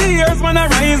 Over the years man I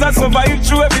rise and survive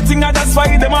through everything. I just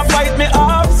fight them and fight me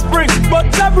offspring.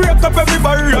 But I break up every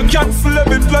barrier, cancel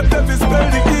every plot, every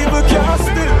spell the evil can't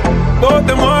still. But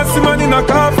them want see man in a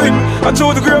coffin. I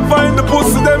throw the grapevine, the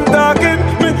pussy them talking.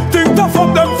 Me think tough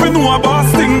up them for no a boss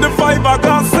thing. The fiber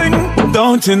got sing.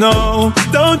 Don't you know,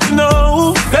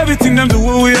 everything them do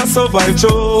we a survive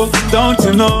through. Don't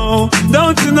you know,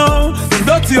 them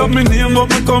dirty up me name but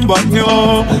me come back new.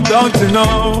 Don't you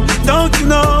know,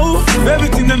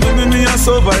 everything them do me a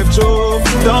survive through.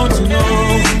 Don't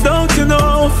you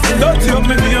know, dirty up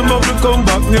me name but me come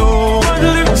back new. Man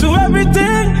live through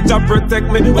everything, Jah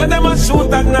protect me when them a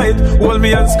shoot at night. Hold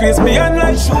me and squeeze me and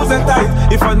like shoes and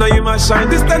tight. If I know you must shine,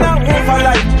 this then I won't for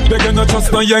life. They gonna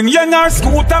trust no young or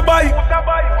scooter bike.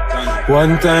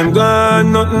 One time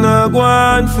gone, nothing a go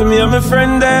on for me and my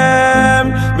friend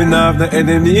them. Me nah have no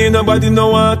enemy, nobody no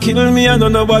one kill me and no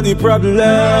nobody problem.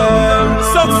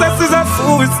 Success is a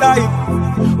suicide.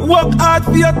 Work hard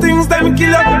for your things, them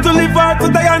kill up to live hard to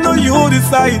die. I know you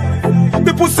decide.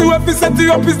 The pussy who fi set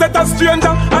you up is that a stranger,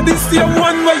 and the same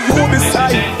one where you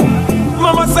decide.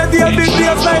 Mama said the other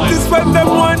days like this when them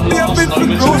want David to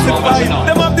crucify.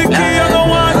 Them have the key and no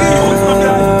one to use my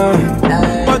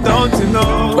life. But don't you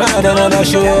know? Right on the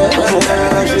show,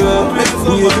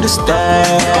 we to the star.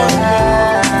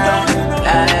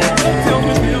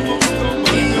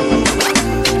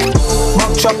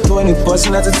 Chop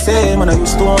 20% at the same, and I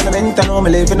used to want to rent and now I'm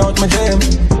living out my dream.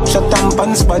 Shut down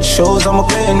pants, but shows on my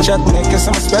plane. Shut me, guess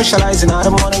I'm specializing out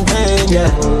of morning pain, yeah.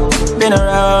 Been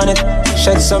around it,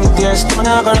 shed some tears, still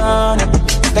not around it.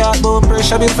 They all about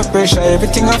pressure, bit for pressure,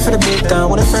 everything off for the big time.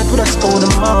 When a friend with a stone in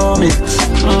the moment.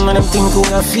 And I'm thinking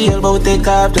how I feel about take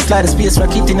off. Just fly the space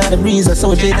rocket in the breeze, I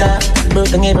saw take off.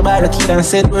 Birthday everybody kid and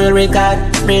set world record.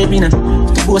 Baby, nah.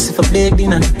 Bossy for big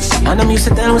dinner. And I'm used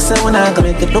to tell myself when I can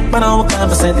make it look, but now I can't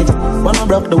percent it. When I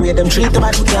broke the way them treat them,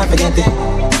 I can't forget it.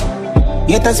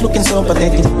 Yet us looking so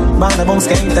pathetic. Man, the bones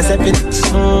can't intercept it.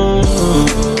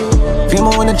 Feel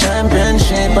more in the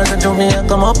championship. As a trophy I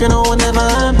come up, you know I never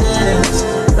have this.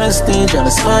 Prestige on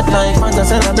the spotlight. Want to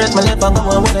celebrate my life, I'm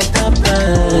going with the top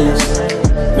prize.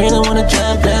 Really want a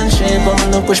championship. I'm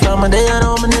gonna push by my day, I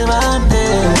know I never have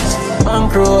this.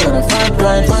 bankroll and a front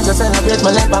grind. Want to celebrate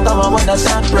my life, I come and want a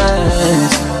top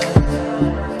prize.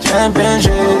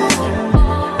 Championship.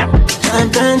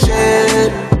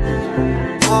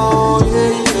 Oh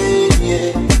yeah.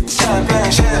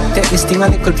 Take this thing a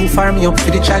little too far, me up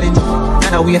for the challenge.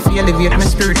 Now we feel elevate my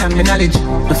spirit and my knowledge.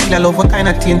 I feel a love what kind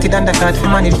of tainted and that hard to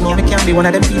manage. No, me can't be one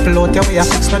of them people out there where I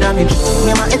fix no damage.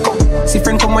 Me my echo, see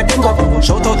friend come with them go.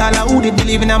 Shout out all who did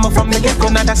believe in I'm from the get-go.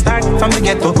 Not a start from the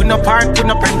ghetto. We no park, we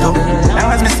no print out.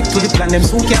 Long as me stick to the plan, them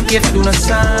who can't pay for do no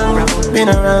song. Been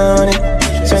around it,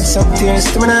 sweat some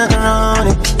tears to me not around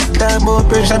it. Talk about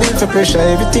pressure, build for pressure.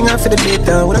 Everything I for the beat with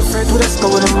a friend, with a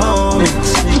score, with a moment.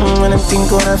 When I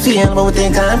think what I feel, but we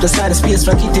take time to start the space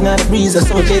from kitting out the breeze. I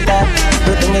so take that.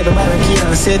 But I never mind,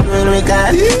 I said, real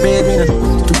record. Breadwinner,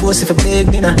 to boast if I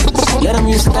beg dinner. Yeah, I'm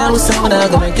used to time with someone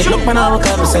I'm gonna make it. Look, man, I'm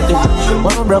gonna set it.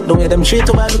 When I broke the way, them straight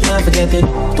to bad, we can't forget it.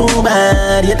 Too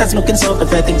bad, yet that's looking so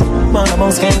pathetic. But I'm on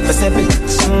scan for separate.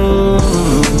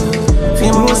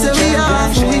 Feel more say we are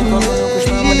free.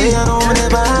 They are over the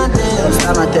bad days.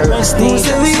 I'm a terrorist. You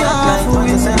say we are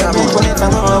free. You say we are free.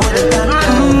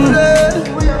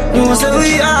 You say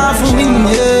we are free.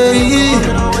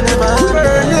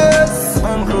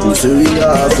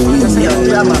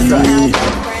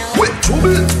 With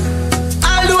trouble.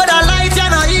 Although the life is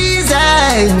not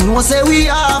easy, no say we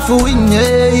are for win.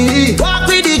 Walk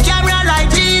with the camera like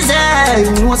Jesus,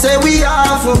 no say we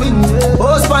are for win.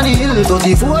 Post on the hill,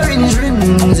 24-inch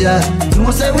rims, yeah.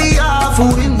 No say we are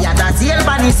for win. Yeah, that's the hell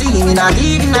bunny see me not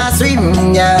even a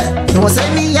swim, yeah. No say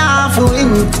we are for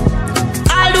win.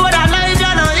 Although the life is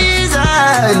not easy,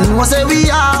 no say we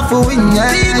are for win.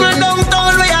 People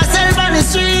downtown we are self on the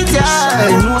street, yeah.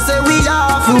 No say we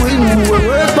are for win. We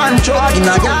work on truck in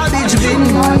a garbage bin,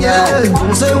 yeah.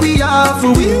 No say we are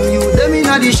for win. You them in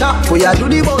a the shop, we are do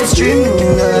the bus trim,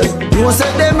 yeah. No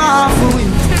say them are for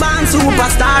win. Born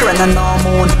superstar and a no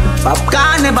moon.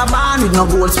 Popcorn never born with no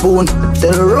gold spoon.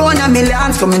 Tell run a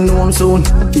millions coming home soon.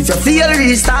 If you feel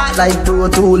restart like Pro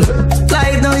Tool.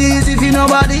 Life no easy if you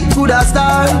nobody coulda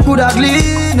start, coulda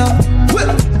clean up.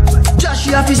 Just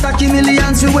you have to stack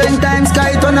millions you when times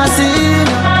sky turn a scene.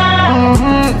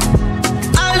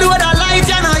 Although the life is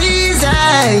not easy,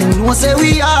 no say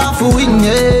we are for win,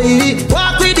 yeah.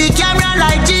 Walk with the camera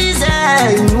like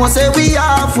Jesus, no say we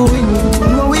are for win.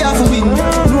 No we are for win,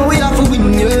 no we are for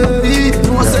win, yeah.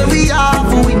 No say we are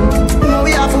for win, no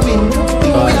we are for win, no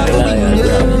we are for win,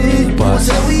 yeah. No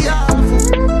say we are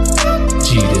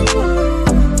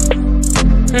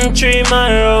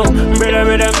tomorrow,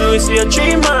 brother, me we see a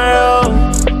tomorrow.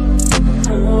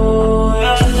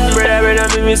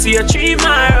 Brother, me see a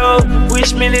tomorrow.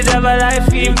 Wish me did have a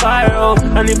life in pyro.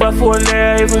 And if I phone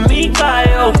there, even me call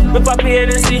you. Me papi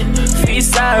Hennessy, feel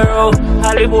sorrow.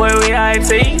 Holly boy we hype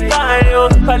say pyro.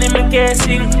 Funny me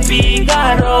casing,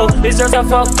 Figaro. It's just a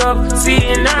fucked up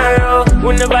scenario.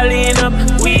 We never lean up,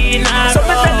 we not. So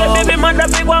me tell the baby mother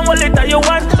big one, what later you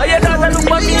want? Or your daughter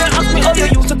look at me and ask me how you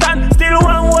used to tan. Still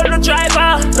one hold the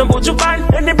driver, no put you pan.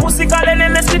 And the pussy calling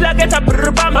and the still I get a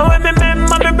brr bam. And when me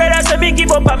remember my brother say me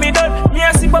give up and me done. Me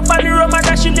a sip up on the rum and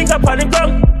that she lick up on the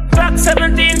ground. Clock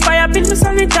 17, fire pin me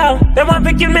send it down. Them want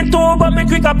to kill me too, but me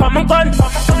quick up on my gun.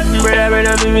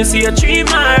 Brother, me see a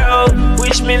tomorrow.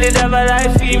 Wish me did have a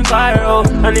life in pyro.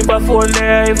 And if I phone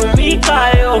there, even me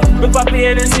call you. Me papi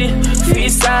Hennessy, feel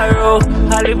sorrow.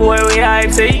 Holly boy we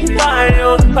hype say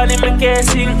pyro. Funny me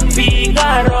casing,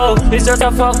 Figaro. It's just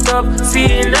a fucked up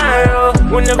scenario.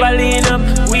 We never lean up,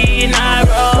 we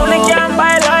narrow. Only can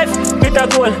buy life, bitter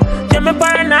gold. Get me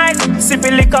paranoid,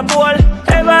 sippy liquor bowl.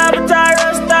 Ever have a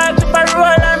terror start to parole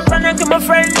and panic to my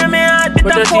friend and me heart bit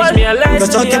a cold. Go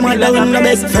talk to my dad with no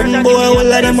best friend boy. All of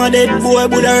them a dead boy,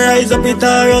 but I rise up with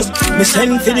a rust. Me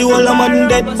send for the whole of man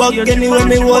dead bug. Anyway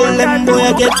me hold them boy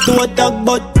I get to attack.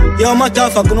 But yo matter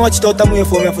if I can watch it out and wait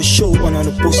for me for show one on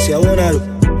the pussy I wanna look.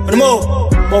 And more,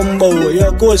 bumbo,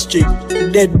 you're cold street,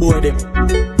 dead boy them.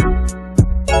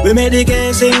 We made the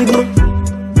game sing brr,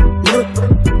 brr,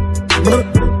 brr.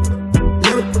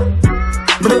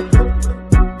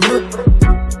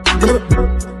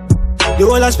 The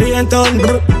whole of Spain town,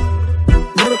 brr,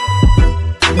 brr,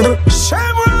 brr.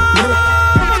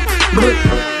 Shamrock, brr, brr,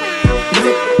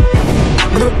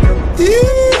 brr.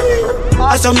 I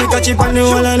saw me catch it on the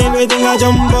wall and everything I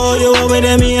jump out. You over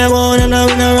there me a bone and I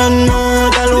wanna run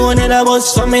out alone in the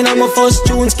bus. So me know my first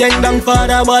tunes came down for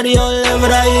the body all over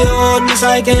the yard. Me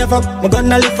say can you fuck, me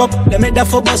gonna lift up. They made that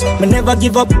for bus, me never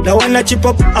give up. The one that chip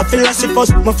up, I feel like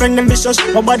first. My friend them vicious,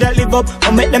 my body live up.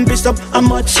 I make them piss up, I'm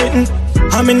not shitting.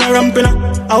 I'm in a ramping up,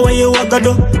 how are you a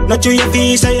do? Not you your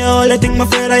feet, say you all the thing my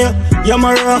afraid of you. You're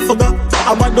my rough fucker,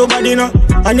 I bad do body no.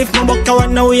 And if my buck out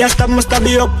now, we have must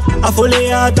be up. I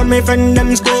fully out of my friend,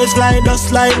 them squares like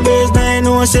dust like bass. Now I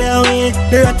know say away.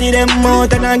 The ratty them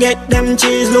out and I get them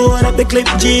cheese. Load up the clip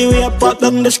G, we a pop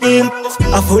down the screen.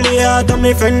 I fully out of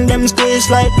my friend, them squares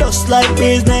like dust like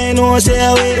bass. Now I know say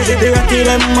away. The ratty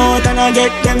them out and I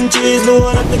get them cheese.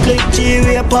 Load up the clip G,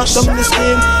 we a pop down the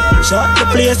screen. Shot the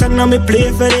place and now me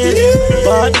play for it.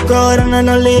 Bought the crowd and I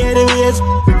no lady ways.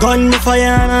 Gun the fire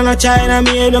and I no China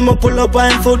made. I'ma pull up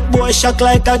on foot, boy, shock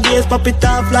like a gaze. Pop it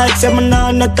off like 7,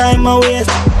 no time I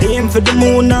waste. Aim for the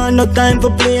moon, no time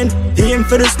for playing. Aim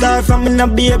for the star from in the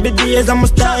baby days. I'm a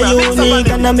star unique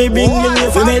and I me bring me way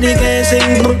for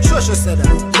medication. Shu Shu said that.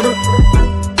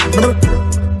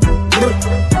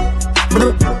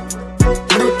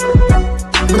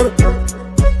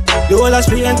 The whole of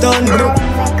Spain done.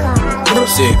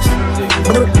 6.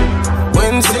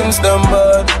 When things done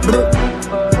bad,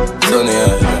 Sonny,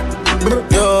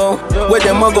 yo, where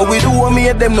them a go with who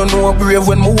made them no know brave.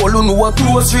 When my whole know a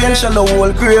close range shall the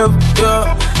whole grave.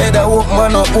 Yeah, head a walk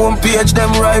man up home page.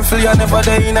 Them rifle you never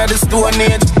die in the Stone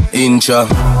Age. Incha.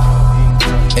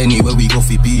 Anywhere we go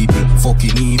for people,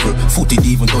 fucking evil. Foot it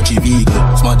even touchy vehicle.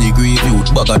 Smarty grave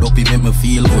youth, bagged up it make me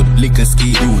feel good. Liquor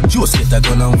ski youth, just get a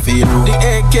gun and fail road. The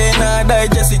AK nah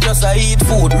digest it just a eat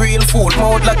food. Real food,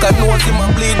 mouth like a nose in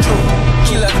my bleed through.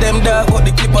 Kill at them dog, got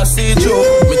the clip a see through.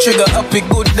 Me trigger happy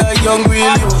good die young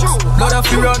real youth. Blood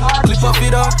off you run, clip off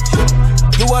it up.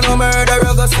 You wanna murder,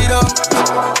 I go sit down.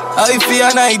 I feel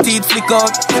a night teeth flick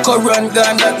out. Current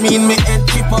gun, that mean me head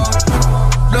chip out.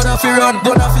 Blood off you run,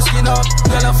 gun off your skin out.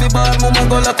 Girl off your ball, mama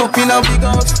go lock up in a big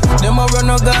house. Them a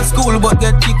run a gun school but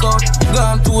get kicked out.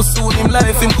 Gone too soon, him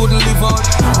life him couldn't live out.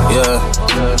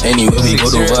 Yeah, anyway we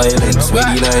go to violence.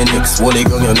 Ready 9X, Wally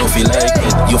gun you know feel like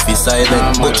it. You feel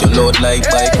silent, but you load like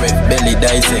bike red. Belly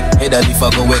dissect, head a if I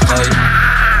go wet high.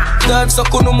 Dad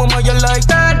suck on no mama you like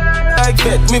that. I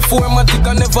bet me formatic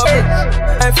I never bet.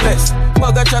 Lifeless,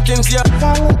 bugger chattings yeah.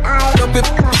 Up it,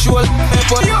 show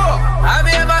paper. Yo, have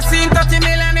you ever seen 30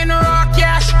 million in raw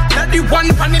cash? That the one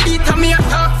on the beat of me a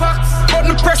talk facts. But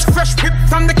me press fresh whip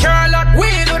from the car lot. We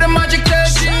do the magic tell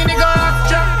Genie go off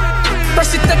track.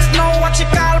 Press the text now watch it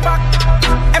call back.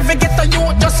 Every get a you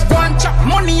just go and chop.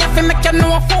 Money if you make you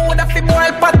know food if you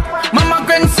boil pot. Mama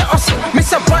grand say us, me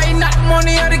say buy not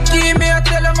money or the key. Me I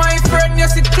tell her my friend you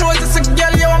sit close as a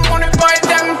girl you want money buy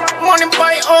them. Money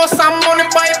buy house and money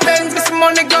buy Benz. This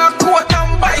money got coat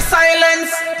and buy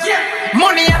silence. Yeah,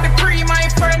 money at the free my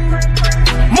friend.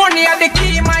 Money at the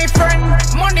key my friend.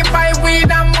 Money buy weed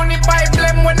and money buy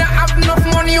blem. When I have enough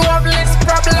money you have less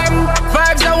problem.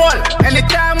 Vibes are all,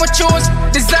 anytime we choose.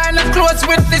 Designer clothes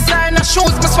with designer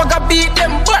shoes. My swagger beat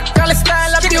them but call it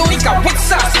style of view. Nigga with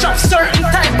sauce, chop certain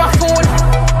type of food.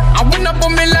 I win up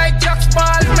on me like Jack's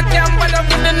ball. Me can't bother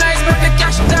with the nice with the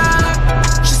cash tag.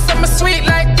 She said me sweet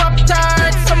like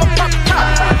Pop-Tarts. So me pop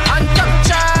and top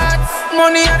charts.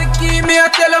 Money are the key, me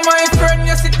I tell her my friend.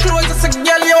 You sit close as a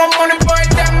girl, you want money buy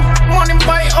them. Money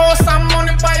buy house and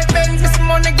money buy Benz. This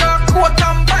money got coat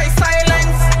and buy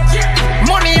silence. Yeah.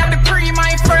 Money are the free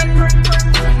my friend.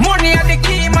 Money are the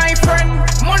key my friend.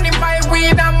 Money buy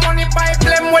weed and money buy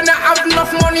blem. When I have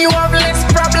enough money you have less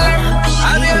problem.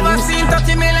 Have you ever seen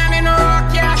 30 million in raw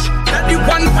cash? That the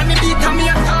one on the beat of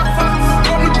me a talk for.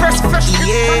 Gun press fresh from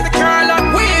the car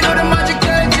lot. We do the magic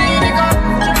tell Genie go.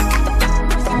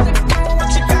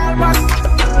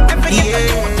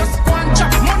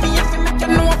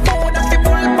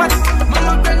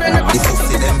 The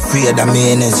pussy them afraid of me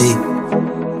energy.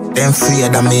 Them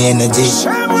afraid of me energy.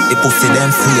 The pussy them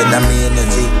afraid of me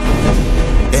energy.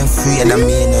 Them afraid of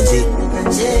me energy.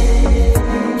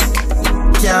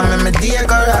 Can't make me day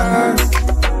go wrong.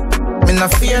 Me no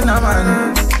fear no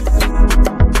man.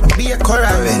 Be a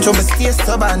coral, so me stay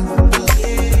stubborn.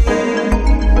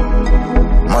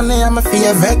 Money I'm a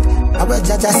favorite. I will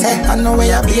judge I say, I know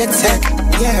where I be at set.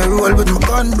 Yeah, roll with my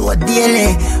gun, do a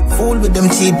daily. Fool with them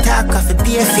cheap talk, off a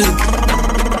pay fee.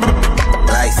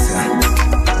 License.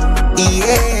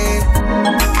 Yeah.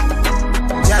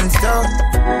 John's down.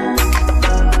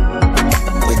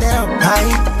 With them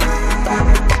high.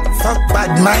 Fuck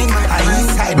bad mind. I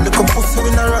inside, look a pussy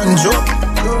in a run joke.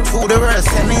 Through the world,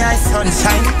 send me eye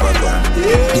sunshine.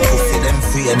 The pussy, them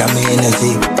afraid of me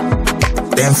energy.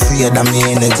 Them afraid of me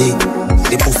energy.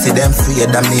 The pussy them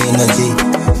afraid of me energy.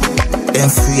 Them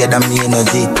afraid of me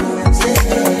energy.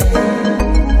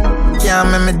 Can't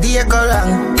make me day go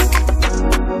wrong.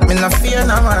 Me no fear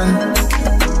no man.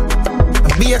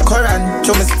 Be a Quran,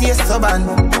 so me stay stubborn.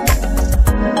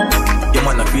 Your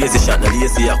man a crazy shot, no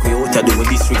lazy. I could out do with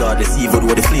disregard the evil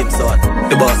where the flames on.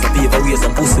 The boss a paper ways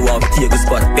and pussy want to take the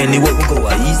spot. Anywhere we go,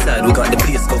 east side we got the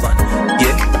place covered.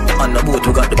 Yeah. On the boat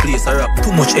we got the place a rap.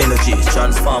 Too much energy,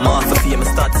 transform off a famous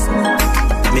stats.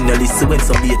 Me no listen when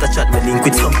some beta chat. Me link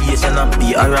with some Asian and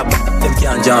be a rap. Them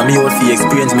can't jam me out for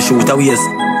experience me shoot a ways.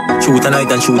 Shoot a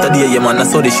night and shoot a day, yeah man, I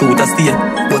saw the shoot a stay.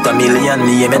 But a million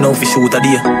me, yeah me know fi shoot a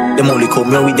day. Them only come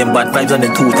here with them bad vibes and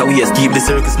them toot a ways. Keep the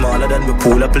circle smaller than we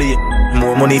pool a play.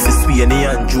 More money for Sweeney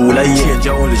and July. Change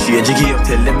your only change the game.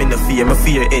 Tell them in the fear, me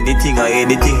fear anything or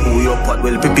anything. Who you up at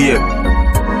well prepared.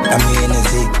 I'm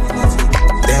energy.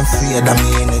 Them fear, I'm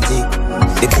energy.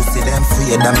 The pussy, them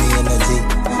fear, I'm energy.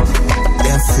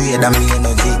 Them fear, I'm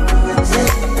energy.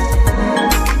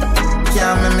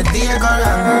 Can't make me day go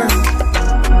wrong.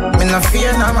 Me no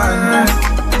fear no man.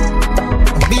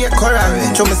 Be a coral,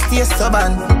 so me stay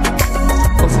stubborn.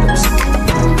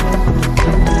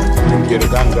 Get a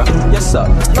ganga. Yes sir.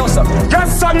 No sir.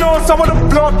 Yes sir, no sir. What the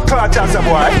blood clot as a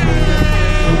boy?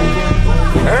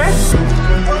 Eh?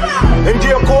 Into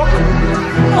your coke?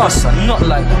 Oh sir, not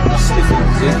like that.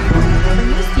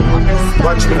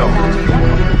 Watch me now.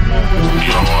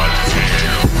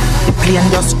 The plane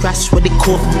just crash with the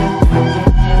coke.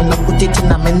 When I put it in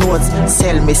my nose,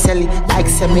 sell it like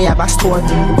say me have a store.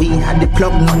 We had the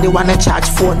plug, now they wanna charge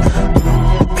phone.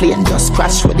 The plane just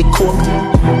crash with the coke.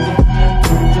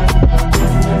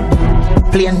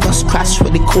 Plane just crash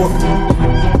with the coke.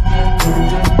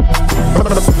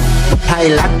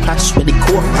 Pilot crash with the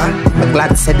coke. My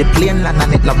glad said the plane land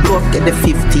and it no broke. Get the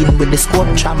 15 with the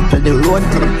scope, trample the road.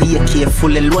 AK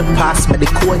fully load, pass me the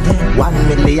code. 1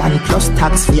 million plus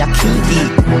tax for your key.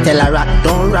 Tell a rat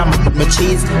don't ram with me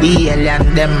cheese. The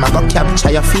alien them I go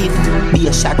capture your feet. Be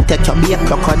a shot, take your be a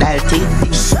crocodile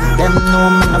teeth. Them know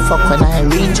me no fuck when I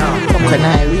reach. Fuck when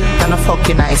I reach and I fuck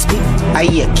when I speak. I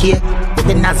AK with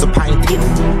the nozzle pointed.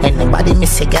 Anybody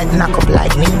miss a get knock up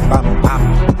like me. Bam bam.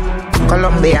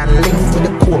 Colombian link with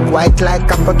the coke white like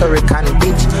a Puerto Rican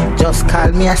bitch. Just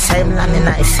call me a same land in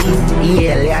I see.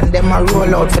 Yeah, and them a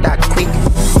roll out for that quick.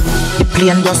 The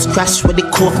plane just crash with the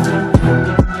coke.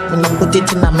 When I put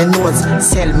it in my nose,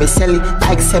 sell it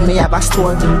like say me have a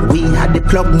store. We had the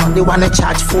plug, now they wanna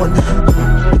charge phone.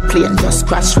 The plane just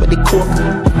crash with the coke.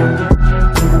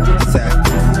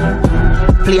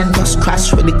 Plane just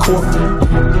crash with the coke.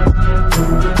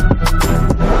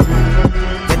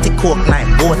 Coke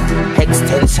 9 boat,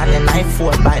 extension in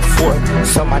 4x4.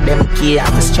 Some of them key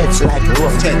have a stretch like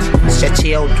rope. Stretch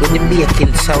it out with the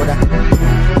baking soda.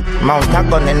 Mount a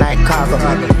gun in night cargo.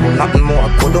 Nothing more,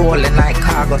 put the hole in night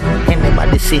cargo.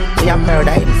 Anybody see we a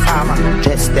murder in farmer.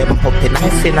 Dress them up in a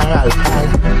funeral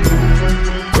pile.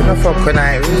 You know fuck when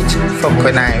I reach,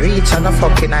 and the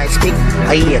fuck when I speak.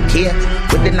 I hear care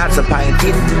with the nozzle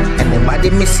pointed.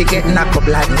 Anybody miss it get knocked up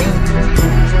like me.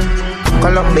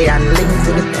 Colombian link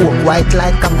with the coke white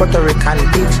like a Puerto Rican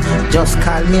bitch. Just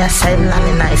call me a same land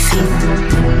in I see.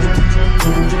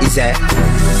 Is that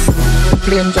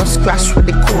plane just crash with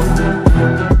the coke.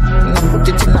 Now put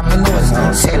it in my nose.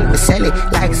 Sell it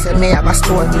like say me have a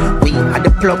store. We had the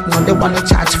plug, now they wanna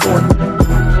charge phone.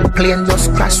 The plane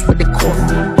just crash with the coke.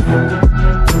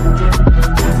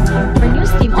 The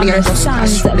news team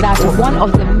understands that one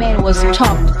of the men was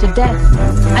chopped to death.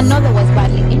 Another was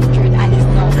badly injured and is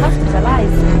now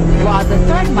hospitalized, while the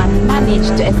third man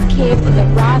managed to escape the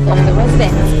wrath of the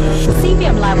residents.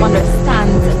 CBM Live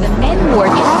understands the men who were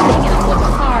traveling in the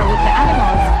car with the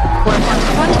animals were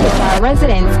confronted by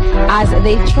residents as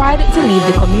they tried to leave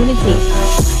the community.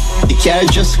 The car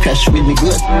just crashed with me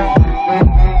good.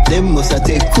 Them must have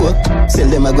take coke. Sell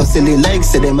them I go sell it like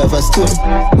say them have a store.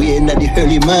 We ain't at the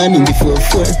early morning before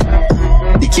 4.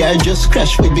 The car just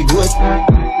crashed with me good.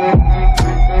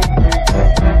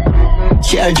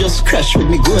 Car just crashed with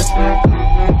me good.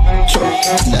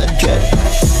 That car.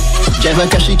 Driver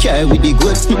crash the car with the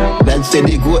goat. Dad said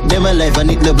the goat them alive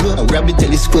and it no blow. I grab the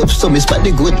telescope so me spot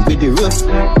the goat with the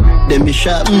rope. Then me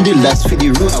sharpen the last for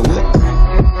the rope.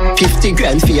 50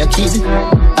 grand for your kid.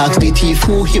 Ask the thief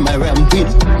who him a ram with.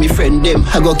 Me friend them,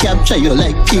 I go capture you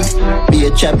like pig. Be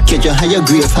a chap, catch you higher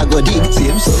grave, I go dig.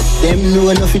 Same so, them know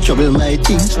enough to trouble my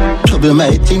things. Trouble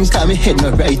my things, cause me head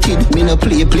not righted. Me no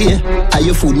play. How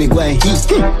you food me go and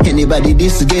eat. Anybody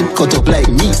this get cut up like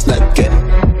me. Like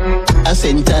I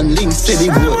sent and links, say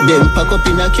the boat. Them pack up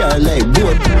in a car like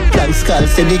boat. Thanks call,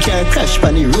 say the car crash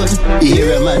on the road. The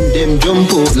hear a man, them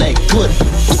jump out like toad.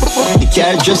 The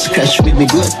car just crashed with me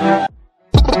good.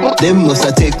 Them must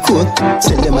have take coke.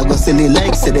 Sell them I go sell it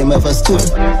like say them have a store.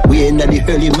 We ain't at the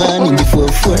early morning before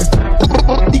 4.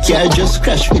 The car just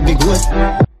crashed with me good.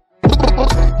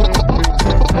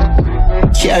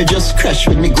 Car just crashed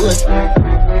with me good.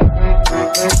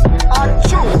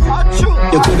 Achoo, achoo.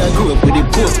 You coulda grew up with the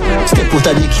poor. Step out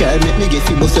of the car, make me get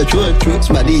fi bust a throat.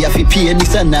 Somebody have to pay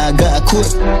this and I got a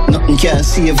coat. Nothing can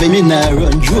save me, nah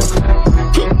run joke.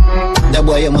 That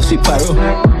boy you must be paro.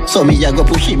 So me I go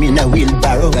push him in a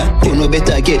wheelbarrow. You know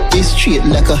better get this straight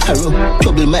like a harrow.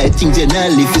 Trouble my things and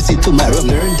I'll live to see tomorrow.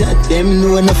 Learn that them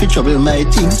know enough to trouble my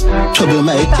things. Trouble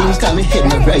my things, call me head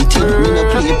not writing. Me no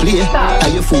play. How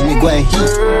you fool me go and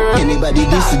heat? Anybody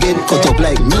this get cut up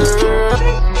like me.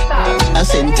 I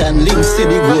sent and links say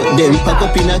the goat. Them pack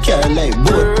up in a car like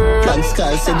boat. Plans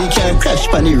call say the car crash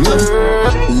pan the road.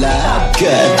 Lord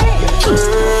God,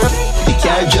 the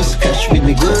car just crash with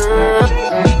me go.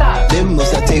 Them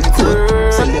must have take court.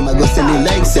 Sell them I go sell it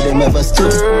like say them have a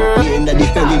store. We end at the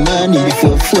early morning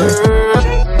before 4.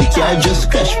 The car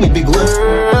just crash with me go.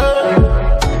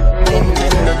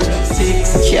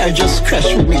 The car just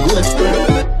crash with me go.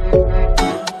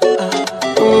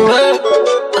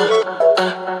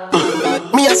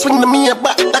 Me a swing the me a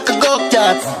back like a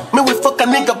go-kart. Me we fuck a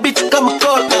nigga bitch come a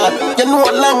cold hard. You know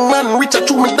a long man reach out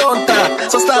to me don't talk.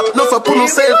 So stop no for put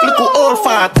yourself little old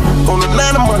fat. On a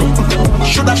lot of money,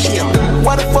 should I shame?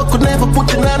 Why the fuck could never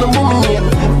put in on a woman name?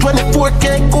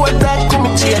 24K gold that come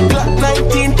in chain. Glock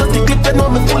 19 30 clip and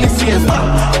on me fully safe.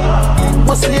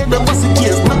 What's the head and what's the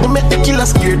case? Not to make the killer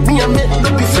scared. Me and make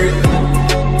them be afraid.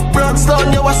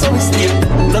 Brownstone, you was so mistake.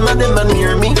 None of them are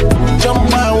near me.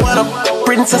 Jump on one up.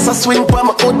 Princess I swing for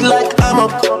my hood like I'm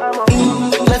up.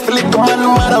 Left a little man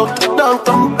mad out. Don't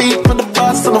compete with the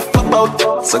boss and the flop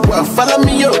out. So go and follow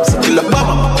me up, so kill a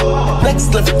bomber.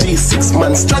 Next level G6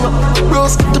 man strong up.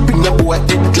 Rose get up in the boy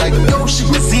head like yo. She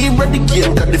me zero the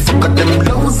game that the fuck of them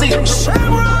losing.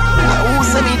 Now who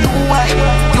say me do right?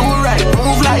 You right,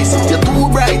 move license, you're too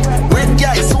bright. Red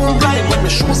guy soon blind when the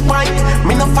shoes bite.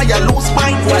 Me no fire lose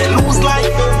spine, why lose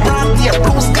life? Brand here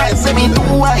blue sky say me do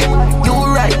right. You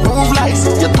right, move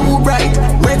license, you're too bright.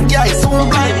 Red guy soon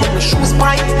blind when the shoes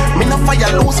bite. Me no fire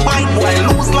lose spine, why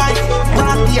lose life?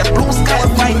 Brand here blue sky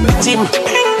fight the gym.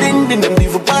 Ding ding them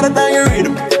leave a better than your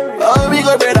rhythm. Oh we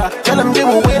go brother, tell them give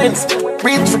me winnings.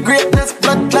 Reach for greatness,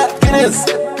 blood clot Guinness.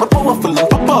 My powerful and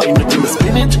papa, you know give me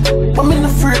spinach. But me no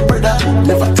afraid brother,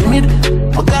 never timid.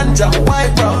 My ganja,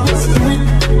 white brown, spirit.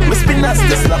 My spinners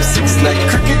just slap 6 like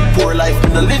cricket. Poor life,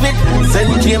 me no live it.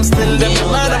 Send James, tell them a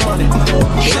lot of money.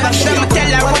 Should I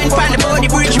tell her wine find the body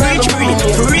bridge.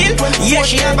 For real? Yeah,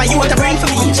 she have a youth to bring for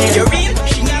me. You real?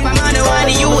 She have a man who want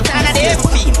the youth and a day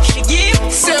for fame. She give,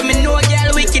 so me know a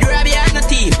girl wicked, rabbi and no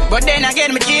thief. But then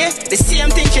again, me J, the same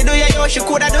thing she do, yo, she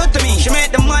coulda do to me. She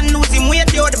made the man lose him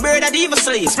weight, yo, the bird that even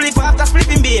sleep. Split after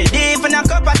splitting bill, they even a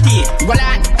cup of tea. Well,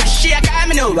 she a call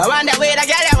me now, I wonder where the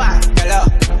girl you want. Hello.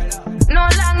 No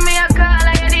long me a call,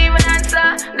 I ain't even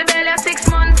answer. The belly of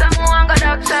 6 months, I'm one go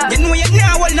doctor. You know you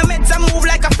now all the meds I move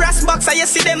like a frost box. I you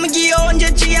see them give you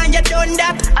 100G and you done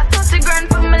that. I 30 grand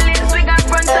for my lace, we got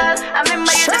frontal. I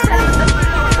remember you the time of the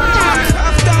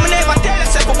after me never tell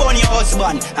yourself about your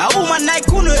husband. A woman like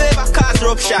you no ever cause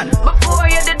eruption.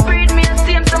 Before you did breed me a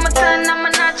same summertime.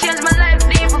 I'ma not change my life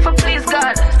deep for please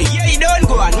God. Yeah, you don't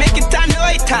go on, make it turn the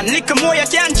right hand. Little more you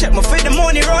can check me for the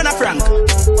money run a frank.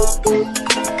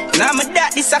 Now my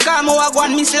dad, this a call me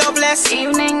wagwan, me loveless.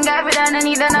 Evening, David, and I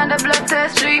need another blood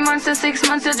test. 3 months to 6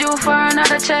 months to due for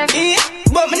another check. Yeah,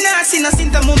 but me not see no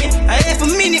symptom of me.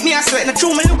 Every minute me I sweat, no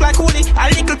true me look like holy.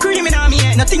 A little cream in on me,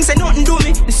 no things say nothing do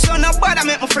me. The sun up bad, I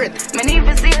make me fret. Me need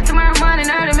to see it tomorrow morning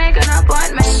early, make an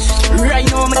appointment. Right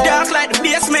now I'm dark like the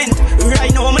basement. Right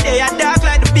now I'm there dark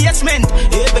like the basement.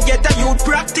 Ever get a youth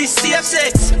practice safe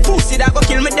sex? Pussy that go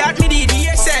kill me that me did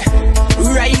the say.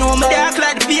 Right now I'm dark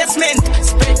like the basement.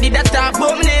 Spec did that talk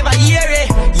but me never hear it.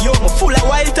 Yo, me full of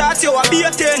wild thoughts, yo, I be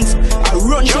a things. I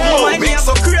run through my mind, me I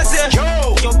go crazy.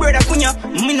 Yo, brother Kunya,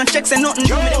 me no check say nothing.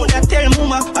 Me would I tell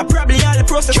mama, I probably all the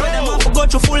process where them off go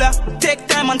through fuller. Take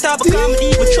time on top of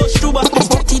comedy, but trust Truba.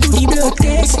 Daddy do the blood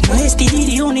test, no STD,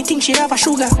 the only thing she have a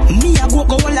sugar. Me I go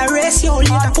all a race, yo,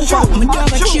 later pooper. Me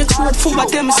dog a shake short food, but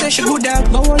tell me say she good dog.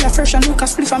 Go all a fresh and look a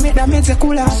spliff and make that meds a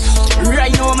cooler.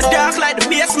 Right now I'm dark like the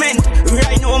basement.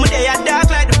 Right now I'm there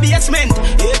dark like the basement.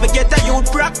 Ever get a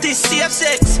youth practice safe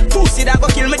sex? Pussy that go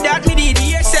kill me that me did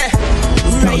the say.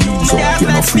 Right now I'm dark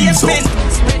like the basement.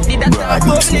 Spread the that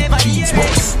but never hear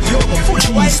it.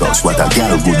 Jesus, what a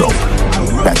girl good up.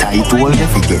 That I told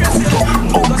if you get hooked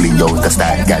up. Ugly out the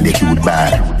style, girl you cute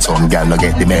bad. Some girl no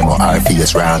get the memo, her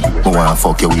face wrong. Who want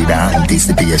fuck you with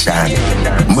anticipation.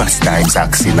 Most times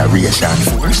acceleration.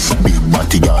 Big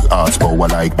body girl, horsepower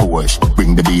like Porsche.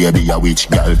 Bring the baby a witch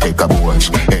girl take a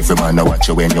Porsche. Every man I watch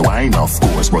you when you wine, of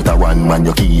course. But a one man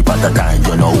you keep at a time.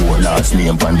 You know her last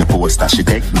name on the poster. She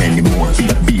take many more.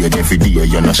 Big beard every day,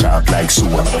 you know sharp like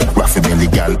sword. Raffy belly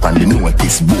gal on the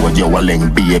notice board. You a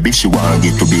leng baby, she want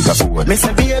get to bigger board. Me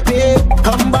say baby,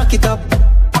 come back it up.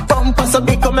 Bumper so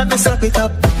big, come let me slap it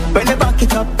up. When you back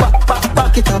it up,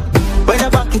 back it up. When you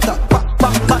back it up,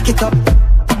 back it up.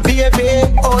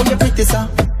 Baby, oh you pretty sir.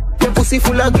 Your pussy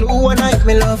full of glue and I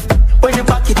me love. When you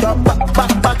back it up,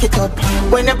 back it up.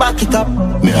 When you back it up,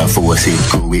 me a force it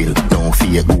cruel. Don't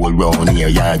fear gold round here,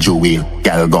 yeah jewel.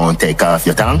 Girl gon' take off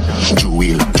your tongue,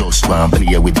 jewel. Just want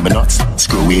play with me nuts,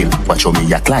 screw wheel. Watch how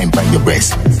me a climb on your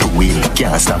breast, two wheel.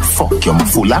 Can't stop, fuck you, me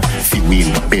full of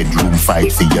fuel. Bedroom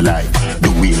fight for your life,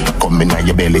 do wheel. Come in on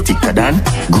your belly thicker than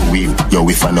glue wheel. Yo,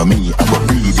 if I know me, I go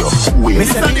breathe you, wheel. me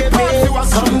say baby,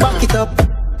 come back it up.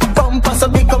 Bumper so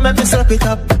big, come let me slap it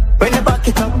up. When you back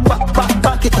it up,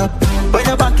 back it up. When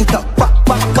you back it up,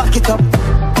 back it up.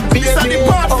 Baby,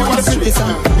 oh you pretty sir.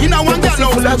 You know one girl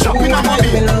now we chopping on my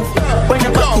beat. When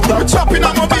you back it up, we chopping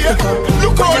on my beat.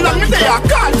 Look how long me there, I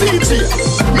can't teach you.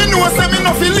 Me know say me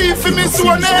no feel leave for me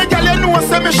so now, girl you know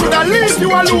say me shoulda leave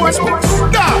you alone.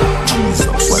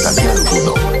 Jesus, what a girl do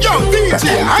now. Yo DJ,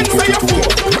 answer your phone.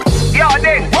 Yo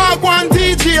then, walk one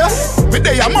DJ. Me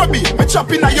there, Mobby, me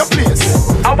chopping at your place.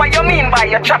 What you mean by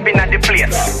you chopping at the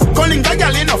place? Calling the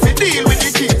girl enough to deal with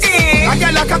the case. A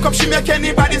girl like a cup, she make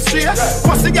anybody straight.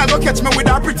 Once the girl go catch me with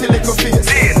her pretty little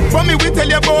face. For me, we tell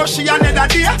you about she another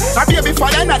day. A baby for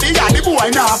the the yard, the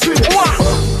boy now play.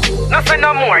 No say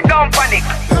no more, don't panic.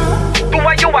 Do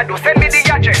what you want to, send me the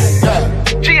address.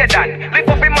 Jaden, live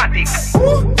up in Matic.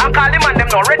 I call him and them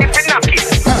not ready for knock it.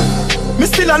 Me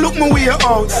still a look my way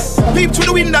out. Peep through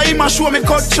the window, him a show me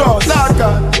cut short. Lord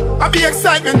God, I be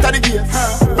excitement at the gate.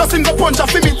 Plus him go punch a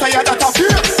fi me tired that a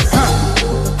fear.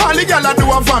 All the gyal a do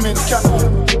a vomit.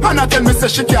 And I tell me say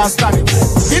she can't stand it.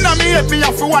 Inna me head me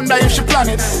have to wonder if she plan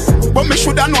it. But me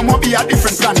shoulda know more be a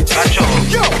different planet.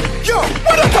 Yo,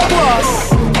 what a top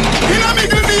was. Inna me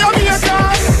give me a car.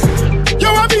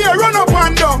 Yo a be a run up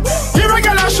and down. Here a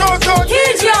gyal a shout out.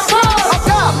 He's your boss.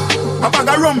 A bag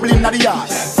a rumbling at the yard.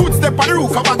 Footstep on the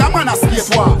roof, a bag a man a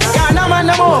skate walk.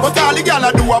 But all the gyal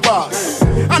a do a bar.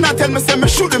 And I tell me say me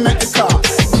shoulda make the car.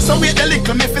 So wait the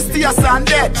little me fi stay a stand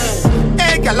dead.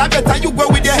 Hey gyal, I better you go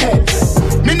with your head.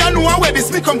 Me no know where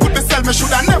this me come put myself. Me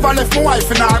shoulda never left my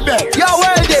wife in her bed. Yo,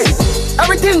 well day,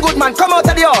 everything good man, come out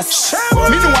of the house.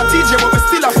 Me know a TJ but me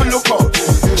still have to look out.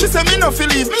 She say me no fi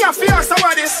leave, me a fi ask her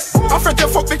what this. Afraid to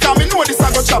fuck because me know this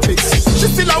I go chop it. She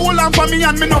still a hold on for me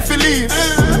and me no fi leave.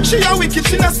 She a wicked,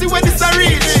 she no see where this a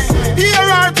reach. Hear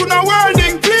her to no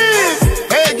wording please.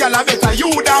 Hey girl, I better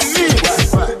you than me.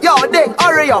 Yo, Ding,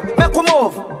 hurry up, make we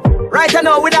move. Right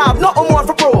now we don't have nothing more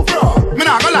for proof. Bro, me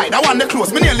not gonna lie, that one the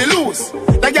close, me nearly lose.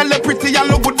 That girl look pretty and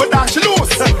look good, but that she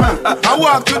lose. I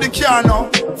walk to the car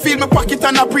now, feel my pocket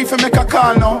and I pray for make a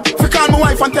call now. If I call my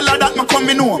wife and tell her that me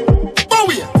coming home. But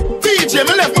wait, DJ,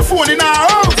 me left my phone in her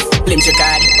house. Blame your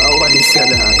card. Oh, what is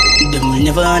that? Them will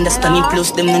never understand it,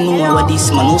 plus them don't know what this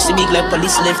man who see big like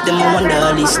police left them I wonder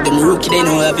all this. Them rookie they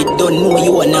know have it, don't know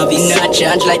you wanna have it. Not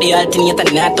charge like the alternator,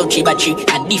 not touchy battery.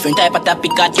 A different type of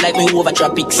topic, cut like me over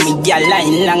tropics. Me girl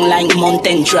line long like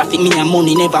mountain traffic. Me a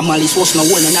money never malice, was no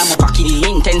one and I'm a pocket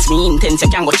intense, me intense.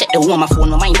 You can go check the woman phone,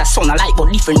 my mind a son alike,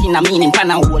 but different in a meaning pan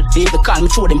a hole. They ever call me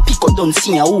through them pick up, don't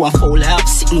see a who and foul. I have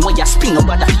sitting where you spin,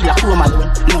 nobody feel like chrome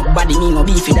alone. Nobody me no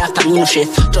beefy, that me no chef.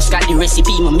 Just got the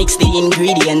recipe, me mix the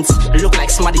ingredients. Look like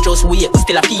somebody just wake,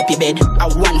 still a pee bed. I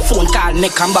one phone call,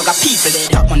 make a bag of people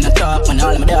dead. Up on the top, when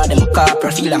all of my dad, them a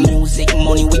corporate. Feel a music,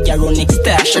 money with your own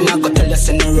extortion. I go tell you,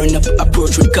 send a run up,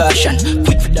 approach with caution.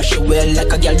 Quick for dash you well, like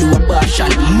a girl do a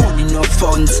passion. Money no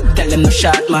funds, tell them no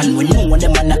short man. We know when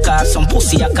them man a car, some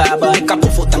pussy a car. But make a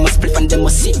puff out of my spliff and them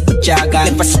a sit with jagger.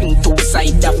 Never swing two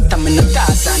side after me no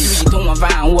toss. And do it on my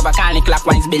van, over calling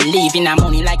clockwise. Believe in a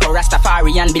money like a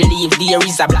Rastafari and believe there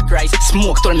is a black rice.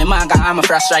 Smoke told me manga, I'm a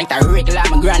frost right. A regular,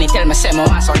 my granny tell me say my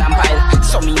ass on and pile.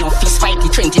 So me no fist fight, the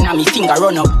 20 now me finger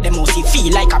run up. Them must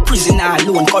feel like a prisoner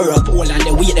alone corrupt. All and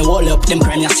the way they wall up, them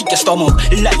crime you sick your stomach.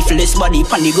 Lifeless body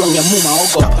pan the ground, your mama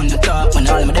hug up on the top. When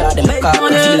all my dad them a car,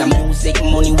 feel a music,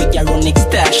 money with your own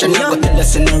extortion. I go tell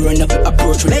us and run up,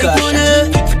 approach with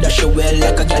caution. Quick for dash you well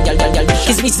like a gal.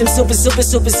 Cause we some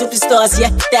superstars,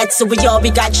 yeah. That's who we are,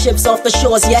 we got ships off the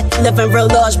shores, yeah. Living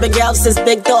real large, big houses,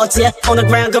 big thoughts, yeah. On the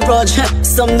ground garage,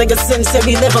 some niggas sim say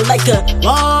we living like a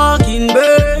walking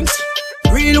banks.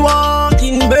 Real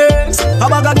walking banks. A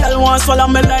bag of girl want swallow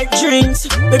me like drinks.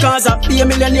 Because I be a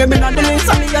millionaire, me not the links.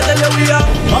 And me I tell you we are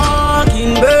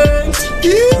walking banks.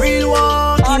 Real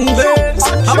walking banks.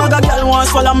 I bag a girl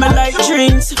wants swallow me like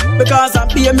drinks. Because I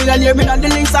be a millionaire, me not the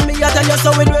links. And me I tell you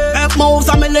so it will. Make moves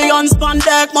a millions span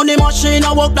deck. Money machine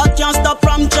I work that can't stop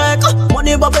from check.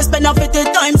 Money bubble spend a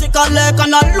 50 times it collect.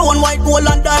 And a loan white gold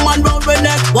and diamond round with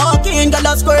neck. Walk in, girl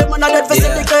a scream and a dead for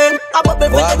city claim. I bubble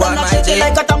for the gun and shit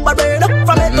like a tambourine.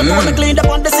 From head to toe me clean up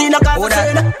on the scene I can't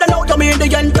see. Then out to me in the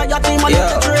entire team and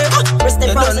the dream.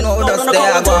 You don't know just they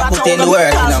are going to put in the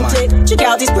work, you know, man.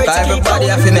 Everybody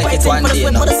have to make it one day,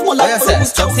 you know. What you say?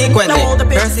 Subsequently,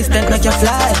 persistent make you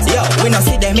fly. Yo, we no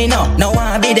see them, you know. No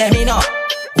one be them, you know.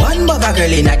 One bugger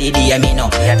girl in a the DM, you know.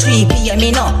 3 PM,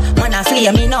 you know. Man a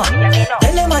flame, you know.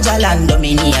 Tell them a jalando,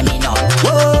 me name, you know.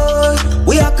 Whoa,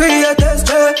 we are creators,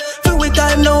 check. Feel with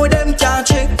time now, them can't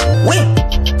trick.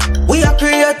 We are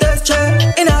creators,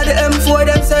 check. In all the M4,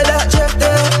 them say that check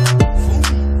there.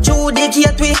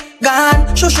 Dedicate we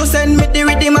gone. Shu Shu send me the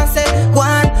rhythm and say go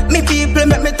on. Me people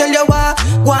make me tell you what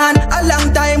go on. A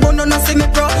long time but no see me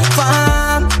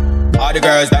perform. All the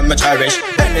girls that me cherish.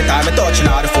 Anytime I touching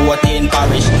all the 14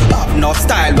 parish. Have enough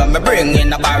style when me bring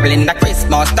in a barrel. In the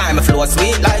Christmas time I flow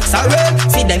sweet like sorrel.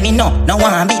 See them me know, no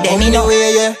one be them me know.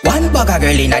 One bugger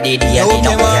girl in a day me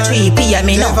know. 3 PM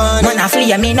me know, man a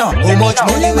flea me know. How much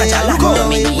money we go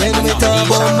when we talk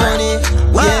about money?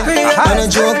 Yeah, on a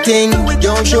joke thing,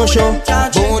 yo Shu Shu,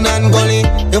 Bone and Gully,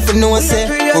 you fi know say,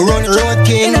 we run road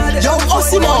king. Yo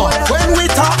Osimo, when we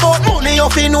talk about money, you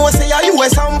fi know say a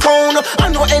US and pound. I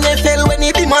know NFL when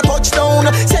it be my touchdown.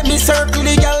 Send me circle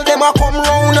the girl, them a come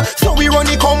round. So we run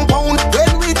the compound.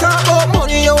 When we talk about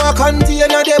money, you a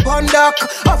container the pandak.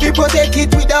 Have to protect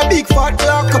it with a big fat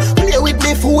lock. Play with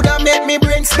me food and make me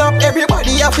brain snap.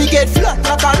 Everybody have to get flat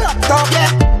like a laptop.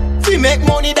 Yeah. If you make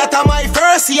money, that are my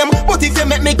first aim. But if you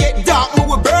make me get dark, me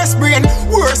will burst brain.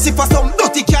 Worse if I some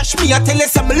dirty cash me, I tell you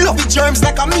some lovely germs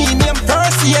like a medium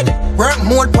first aid. Work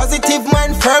more positive,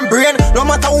 mind firm brain. No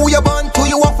matter who you born to,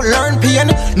 you have to learn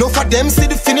pain. No for them see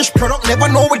the finished product, never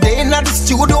know we day in the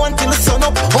studio until the sun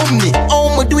up. Omni,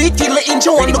 me do it till I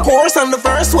enjoy the chorus and the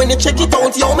verse. When you check it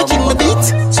out, you me kill the beat.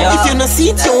 If you no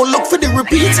see it, you look for the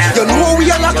repeat. You know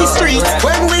we are lucky street.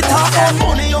 When we talk about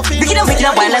money, you feel pick it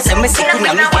up while I say me sick in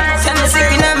me. Send me sick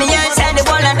in me inside the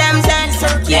wall of them sense.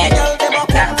 Yeah,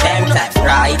 them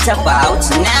right about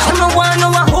now. Some wanna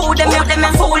know who them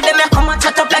and fool them and come and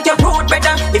chat up like your rude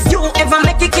brother. If you ever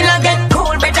make a killer get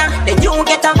cold brother, then you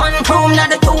get a one room,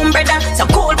 not a tomb brother. So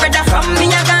cold brother from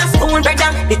me I got spoon brother.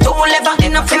 The two lever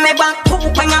enough in me back, 2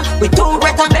 banger. We 2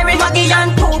 record, very maggie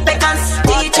and 2 peckers.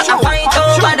 Teacher I fight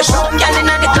over the phone, girl in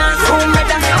the classroom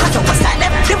brother. So what's that?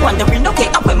 They wondering okay,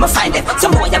 I when me find them.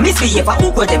 Some boy I misbehave, I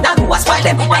Google them, that who I spoil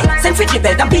them. Send for the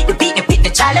belt and beat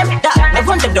the child them. That I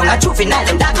run them down, I juvenile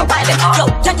them, that no buy them. Yo,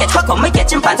 can't get fuck on me,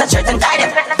 catching pants and shirt and tie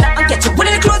them. And get you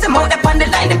pulling the clothes them out, them on the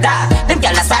line them die. Them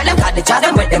gyal a style them, got the job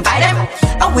them with them buy them.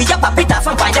 And we up it off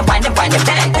and find them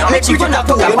then. Make you run up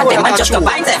to them and just to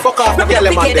bind them.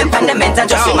 Replicate them fundaments and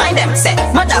just remind them. Say,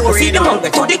 mother will feed them hungry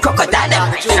to the crocodile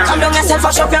them. Come down yourself,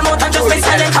 I shove your mouth and just be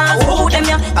silent. I fool them,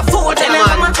 I fool them,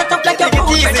 come and shut up like your fool.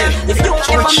 If you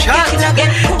ever make it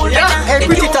again, cool hey,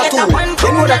 pretty tattoo,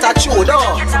 you know that I true,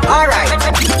 though. Alright.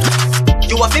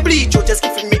 You have to bleach, you just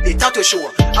give me the tattoo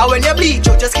show. And when you bleach,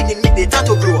 you just give me the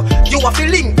tattoo grow. You have to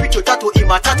link with your tattoo in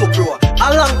my tattoo pro.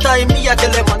 A long time me I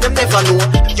tell them and them never know.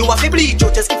 You have to bleach,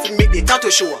 you just give me the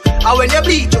tattoo show. And when you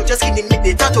bleach, you just give me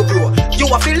the tattoo grow.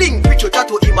 You have to link with your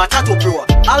tattoo in my tattoo pro.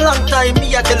 A long time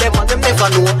me I tell them and them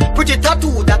never know. Pretty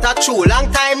tattoo that I true.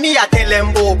 Long time me I tell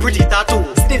them oh pretty tattoo.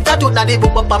 Still tattoo that they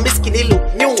book up on me skin it look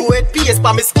new. 2 PS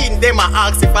for me skin, them a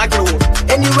ask if I grow.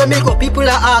 Anyway me go people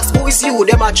a ask who is you.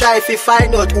 Them a try if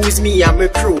find out who is me and my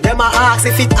crew. Them a ask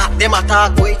if it act, them a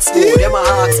talk how it's school. Them a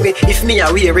ask me if me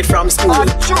a wear it from school.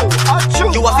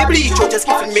 You have to bleach, you just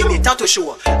give me the tattoo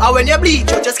show. And when you bleach,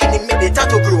 you just give me the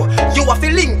tattoo grow. You have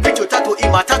to link with your tattoo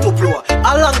in my tattoo pro.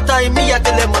 A long time me I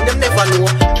tell them and them never know.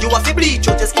 You have to bleach,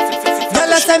 you just give me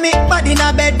Girl, I say me bad in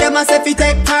a bed, them a say fi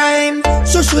take time.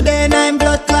 Shu Shu then I'm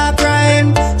blood clot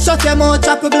prime. Shut your mouth,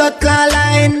 chop a blood clot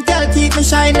line. Girl, keep me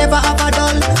shine, never have a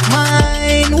dull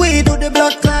mind. We do the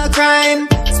blood clot crime.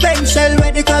 Spend shell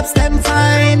where the cups them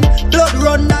fine. Blood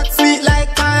run that sweet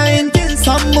like pine. Kill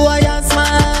some boy and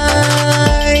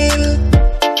smile.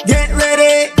 Get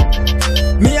ready,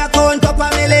 me a count up a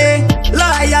melee.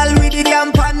 Loyal with the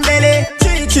damn pan belly.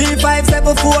 3, 3, 5,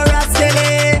 7, 4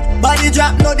 rascally. Body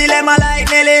drop, no dilemma like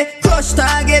Nelly. Crush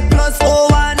target plus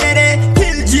 01 Nelly.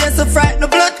 Kill Jason fright, no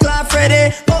blood clot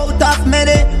Freddy. Out of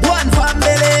Medi, one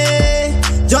family.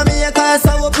 Jamaica,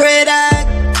 so we pray that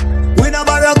we no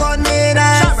borrow gun, me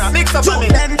that.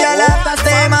 Them gyal after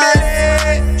stay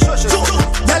man.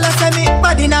 Gyal a say me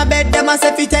bad in a bed, them a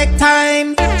say fi take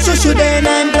time. Shu Shu then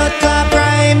I'm blood clot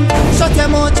prime. Shut your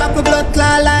mouth, chop a blood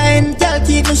clot line. Girl,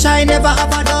 keep me shine, never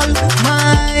have a dull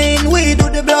mind. We do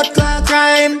the blood clot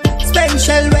crime. Spend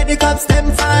shell where the cops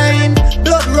them fine.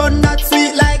 Blood run that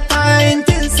sweet like pine.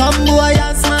 Kill some boy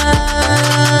and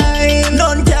smile.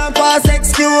 None can pass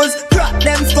excuse. Crack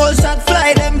them skull shot,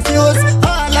 fly them fuse.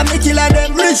 All of me killer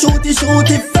them, reshoot the shoot.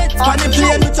 If feds on the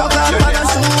plane, we chuck out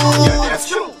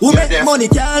parachute. Who make money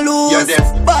can't lose.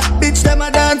 Bad bitch them a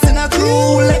dance in a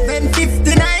crew.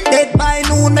 11:59 dead by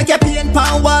noon. Make a paint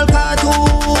pan wall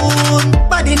cartoon.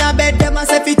 Bad in a bed them a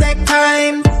say fi take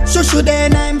time. Shu Shu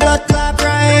then I'm blood clot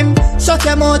prime. Shut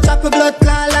your mouth, chop a blood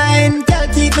clot line. Girl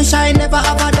keep me shine, never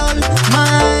have a dull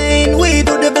mind. We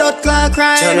do the blood clot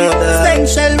crime. Spend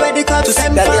shell where the cops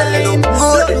them fine.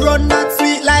 Blood run that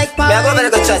sweet like pine.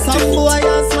 Some boy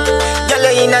and smile. Girl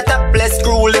you in a topless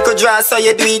screw, little draw so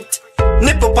you do it.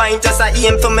 Nipple pint just a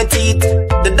aim for my teeth.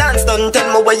 The dance done tell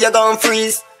me where you gon'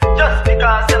 freeze. Just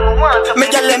because them want to. Me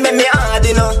girl let me hard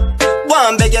you know.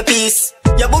 One beg your piece.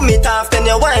 You boom it off then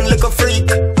you wine like a freak.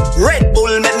 Red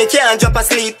Bull make me can't drop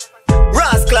asleep.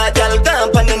 Rascal girl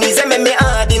gone on your knees and make me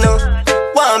hard you know.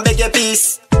 One beg your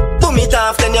piece. Boom it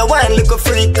off then you wine like a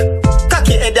freak.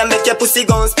 Cocky head and make your pussy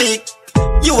gon' speak.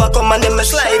 You a come and then me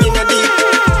slide in your deep.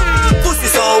 Pussy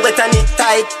so wet and it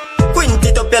tight. Quint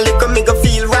it up your liquor me go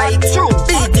feel right.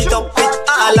 Beat it up with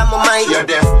all of my might.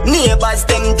 Neighbors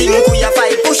them think we a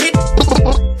fight. Push it.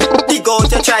 Dig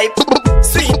out your tripe.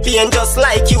 Sweet pain just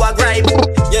like you a gripe.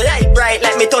 Your light bright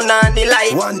like me turn on the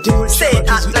light. Say it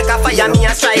hot like a fire me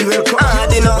a strike.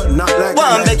 Hard enough.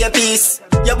 One beg your piece.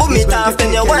 You boom it off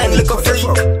then you wine like a freak.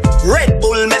 Red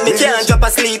Bull make me can't drop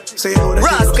asleep.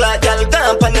 Rascal girl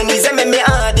gone on your knees and make me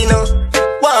hard enough.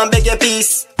 One beg your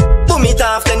piece. Boom it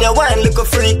off then you wine like a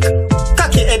freak.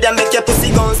 Cocky head and make your pussy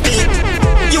gon' speak.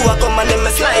 You a come and then me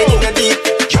slide in your deep.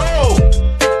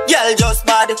 Girl just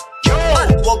bad.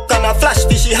 Hot walk and a flash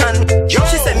fishy hand.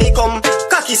 She say me come,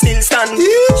 cocky still stand.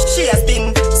 She has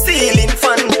been stealing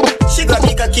fun. She grab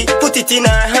me cocky, put it in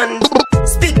her hand.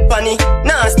 Spit bunny,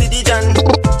 nasty the jan.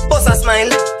 Boss a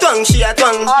smile, twang she a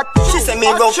twang. She say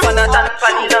me rough and a tan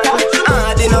funny down.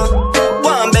 Hard enough,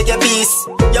 one beg your piece.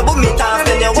 You boom it off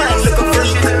then you wine look a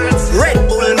freak. Red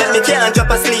Bull make me can't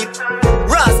drop asleep.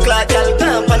 Rascal girl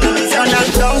camp and the knees.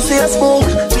 On Facebook,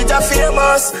 Twitter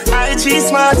famous, IG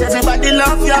smart, everybody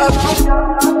love ya.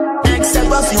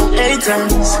 Except a few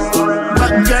haters,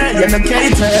 but girl you're not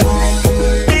cater.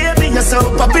 Baby you're so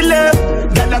popular,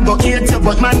 girl I go hate you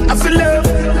but man I feel love.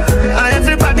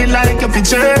 Everybody like your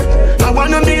picture, I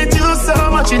wanna meet you so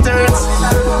much it hurts.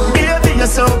 Baby you're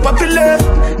so popular,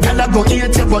 girl I go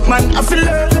hate you but man I feel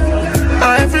love.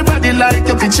 Everybody like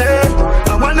your picture,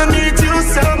 I wanna meet you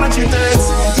so much it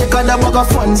hurts. You got a bag of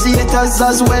fans, haters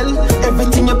as well.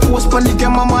 Everything you post on the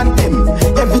game, I'm on them.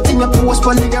 Everything you post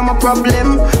on the game, a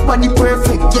problem. Body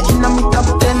perfect, you're in a me top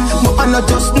 10. But I'm not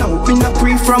just now, been a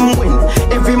pre from when.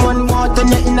 Every man want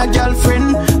on you in a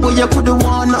girlfriend. But you coulda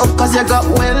won up cause you got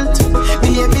wealth.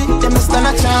 Baby, them stand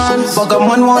a chance. Bag of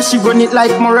man want she run it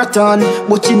like marathon.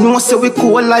 But you know so we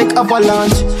cool like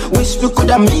avalanche. Wish we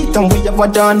coulda meet and we have a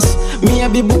dance.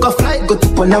 Maybe book a flight, go to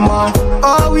Panama.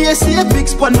 Oh, we see a big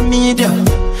spot on the media.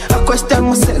 I question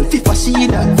myself if I see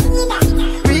that.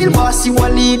 Real boss, you a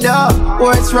leader.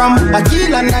 Words from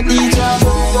Akil and Adija.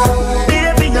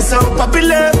 Baby, you're so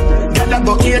popular. Girl, I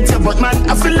go hate you, but man,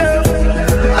 I feel love.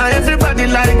 Everybody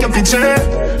like your picture.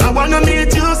 I wanna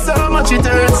meet you so much it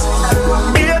hurts.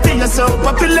 Baby, you're so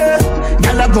popular.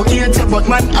 Girl, I go hate you, but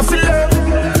man, I feel love.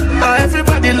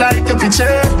 Everybody like your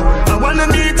picture. I wanna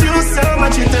meet you so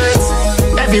much it hurts.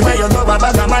 Everywhere you go, a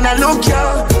bag of man, I look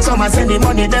you. Some a send the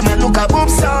money, them a look a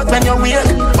boobs out. When you wake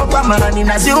up a man in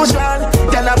as usual.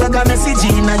 Tell a bag of message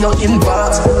in your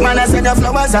inbox. Man, I send the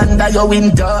flowers under your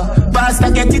window.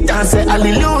 Pastor get it and say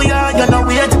hallelujah. You know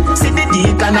wait, see the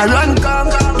dick and I run come.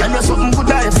 Tell you something good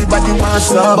that everybody wants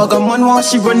some. Bag of man want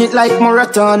she run it like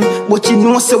marathon. But you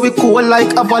know so we cool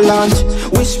like avalanche.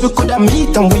 Wish we coulda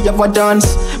meet and we have a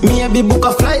dance. Maybe book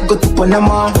a flight, go to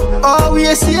Panama. Oh, we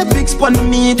see a big spot on the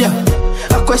media.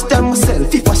 I question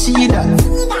myself if I see that.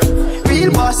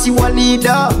 Real boss, you a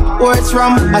leader. Words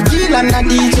from Akil and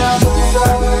Adija.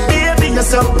 Baby, you're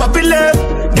so popular.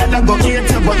 Girl, I go hate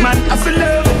you, but man, I feel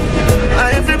love.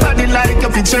 Everybody like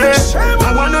your picture.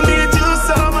 I wanna meet you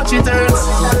so much it hurts.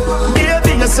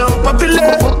 Baby, you're so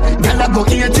popular. Girl, I go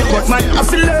hate you, but man, I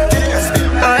feel love.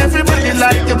 Everybody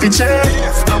like your picture.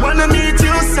 I wanna meet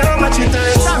you so much it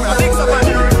hurts.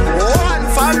 One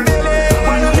family. I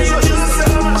wanna meet you so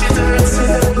much it hurts.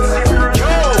 Yo,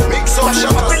 mix up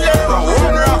shots.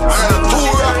 One rock, and a 2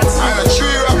 rock, and a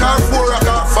 3 rock, and 4 rock,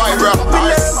 and 5 rock,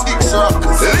 and 6 rock.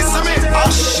 Listen me, a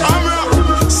sham rock,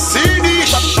 CD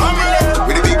sham rock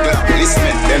with the big clap. Listen.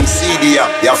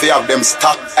 have them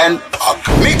stock and pack.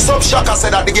 Mix up Shaka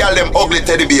said that the girl them ugly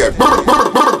teddy bear.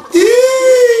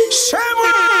 Shame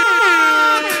on.